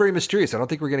 So it's all very mysterious. I don't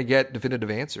think we're going to get definitive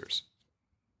answers.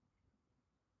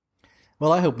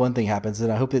 Well, I hope one thing happens,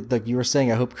 and I hope that, like you were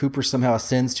saying, I hope Cooper somehow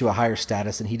ascends to a higher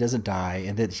status and he doesn't die,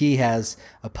 and that he has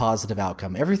a positive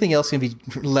outcome. Everything else can be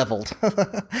leveled.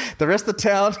 The rest of the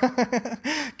town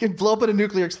can blow up in a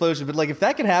nuclear explosion. But like, if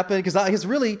that can happen, because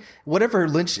really, whatever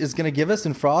Lynch is going to give us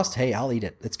in Frost, hey, I'll eat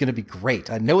it. It's going to be great.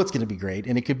 I know it's going to be great,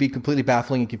 and it could be completely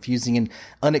baffling and confusing and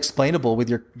unexplainable with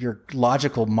your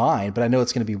logical mind. But I know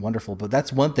it's going to be wonderful. But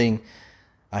that's one thing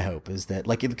I hope, is that,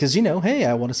 like, because, hey,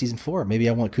 I want a season 4. Maybe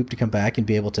I want Coop to come back and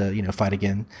be able to, fight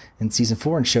again in season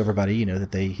 4 and show everybody,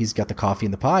 that he's got the coffee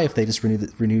and the pie if they just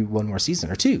renew one more season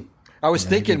or two. I was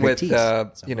thinking with,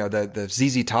 the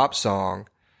ZZ Top song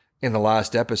in the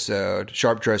last episode,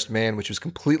 Sharp Dressed Man, which was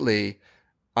completely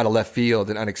out of left field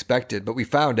and unexpected. But we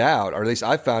found out, or at least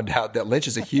I found out, that Lynch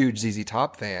is a huge ZZ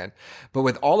Top fan. But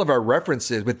with all of our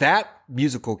references, with that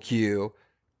musical cue,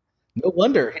 no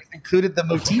wonder he included the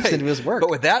motifs into his work. But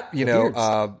with that,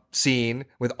 scene,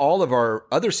 with all of our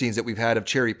other scenes that we've had of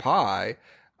Cherry Pie,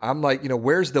 I'm like,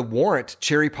 where's the Warrant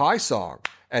Cherry Pie song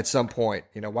at some point?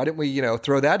 Why didn't we,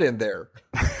 throw that in there?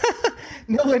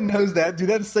 No one knows that, dude.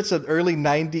 That's such an early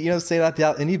 90s, say that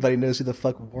out. Anybody knows who the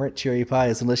fuck Warrant Cherry Pie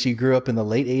is, unless you grew up in the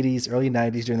late 80s, early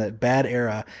 90s during that bad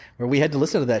era where we had to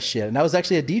listen to that shit. And I was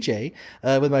actually a DJ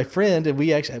with my friend, and we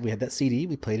had that CD.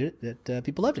 We played it. That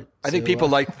people loved it. I think people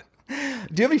liked.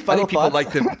 Do you have any final thoughts? I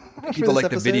think people like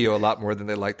the video a lot more than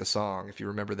they like the song. If you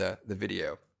remember the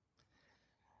video.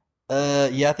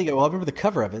 Yeah, I remember the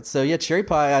cover of it. So yeah, cherry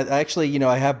pie. I actually,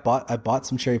 I bought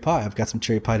some cherry pie. I've got some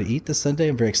cherry pie to eat this Sunday.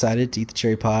 I'm very excited to eat the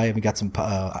cherry pie. And we got some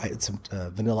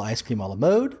vanilla ice cream a la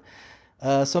mode.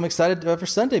 So I'm excited for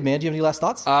Sunday, man. Do you have any last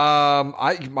thoughts?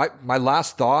 My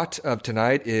last thought of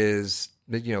tonight is,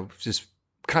 just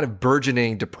kind of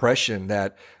burgeoning depression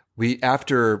that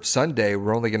after Sunday,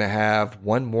 we're only going to have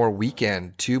one more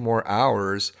weekend, 2 more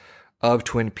hours of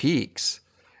Twin Peaks.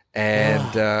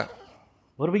 And,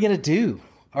 what are we going to do?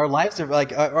 Our lives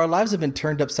have been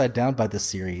turned upside down by this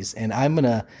series. And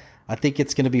I think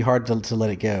it's going to be hard to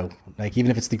let it go. Like, even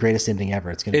if it's the greatest ending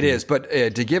ever, it's going to be. It is. But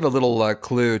to give a little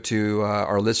clue to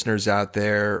our listeners out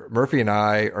there, Murphy and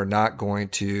I are not going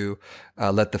to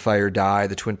let the fire die,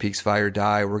 the Twin Peaks fire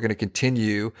die. We're going to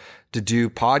continue to do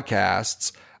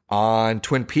podcasts on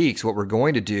Twin Peaks. What we're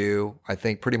going to do, I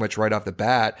think pretty much right off the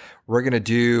bat, we're going to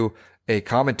do a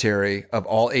commentary of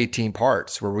all 18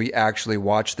 parts where we actually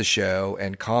watch the show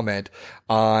and comment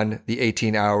on the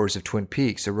 18 hours of Twin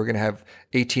Peaks. So we're going to have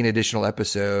 18 additional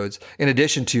episodes in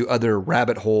addition to other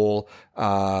rabbit hole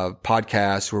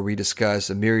podcasts where we discuss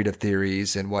a myriad of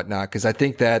theories and whatnot. Because I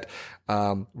think that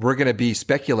we're going to be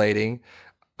speculating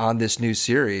on this new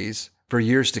series for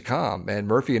years to come. And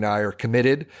Murphy and I are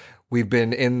committed. We've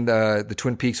been in the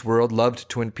Twin Peaks world, loved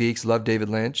Twin Peaks, loved David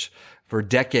Lynch for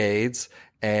decades.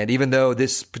 And even though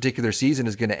this particular season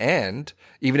is going to end,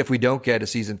 even if we don't get a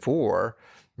season 4,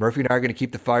 Murphy and I are going to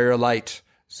keep the fire alight.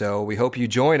 So we hope you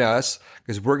join us,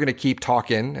 because we're going to keep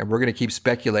talking and we're going to keep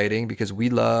speculating, because we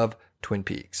love Twin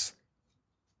Peaks.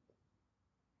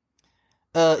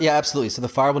 Yeah, absolutely. So the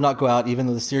fire will not go out, even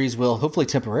though the series will, hopefully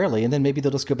temporarily, and then maybe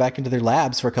they'll just go back into their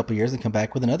labs for a couple of years and come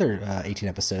back with another 18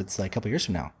 episodes like a couple of years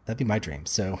from now. That'd be my dream.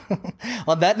 So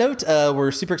on that note,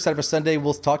 we're super excited for Sunday.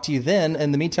 We'll talk to you then.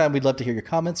 In the meantime, we'd love to hear your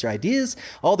comments, your ideas,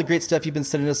 all the great stuff you've been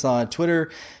sending us on Twitter,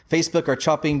 Facebook, our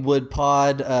Chopping Wood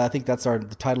Pod. I think that's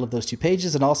the title of those 2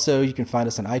 pages. And also you can find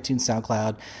us on iTunes,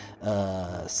 SoundCloud,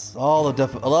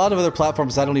 a lot of other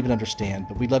platforms I don't even understand,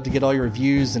 but we'd love to get all your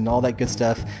reviews and all that good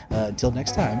stuff. Until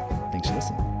next time, thanks for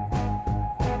listening.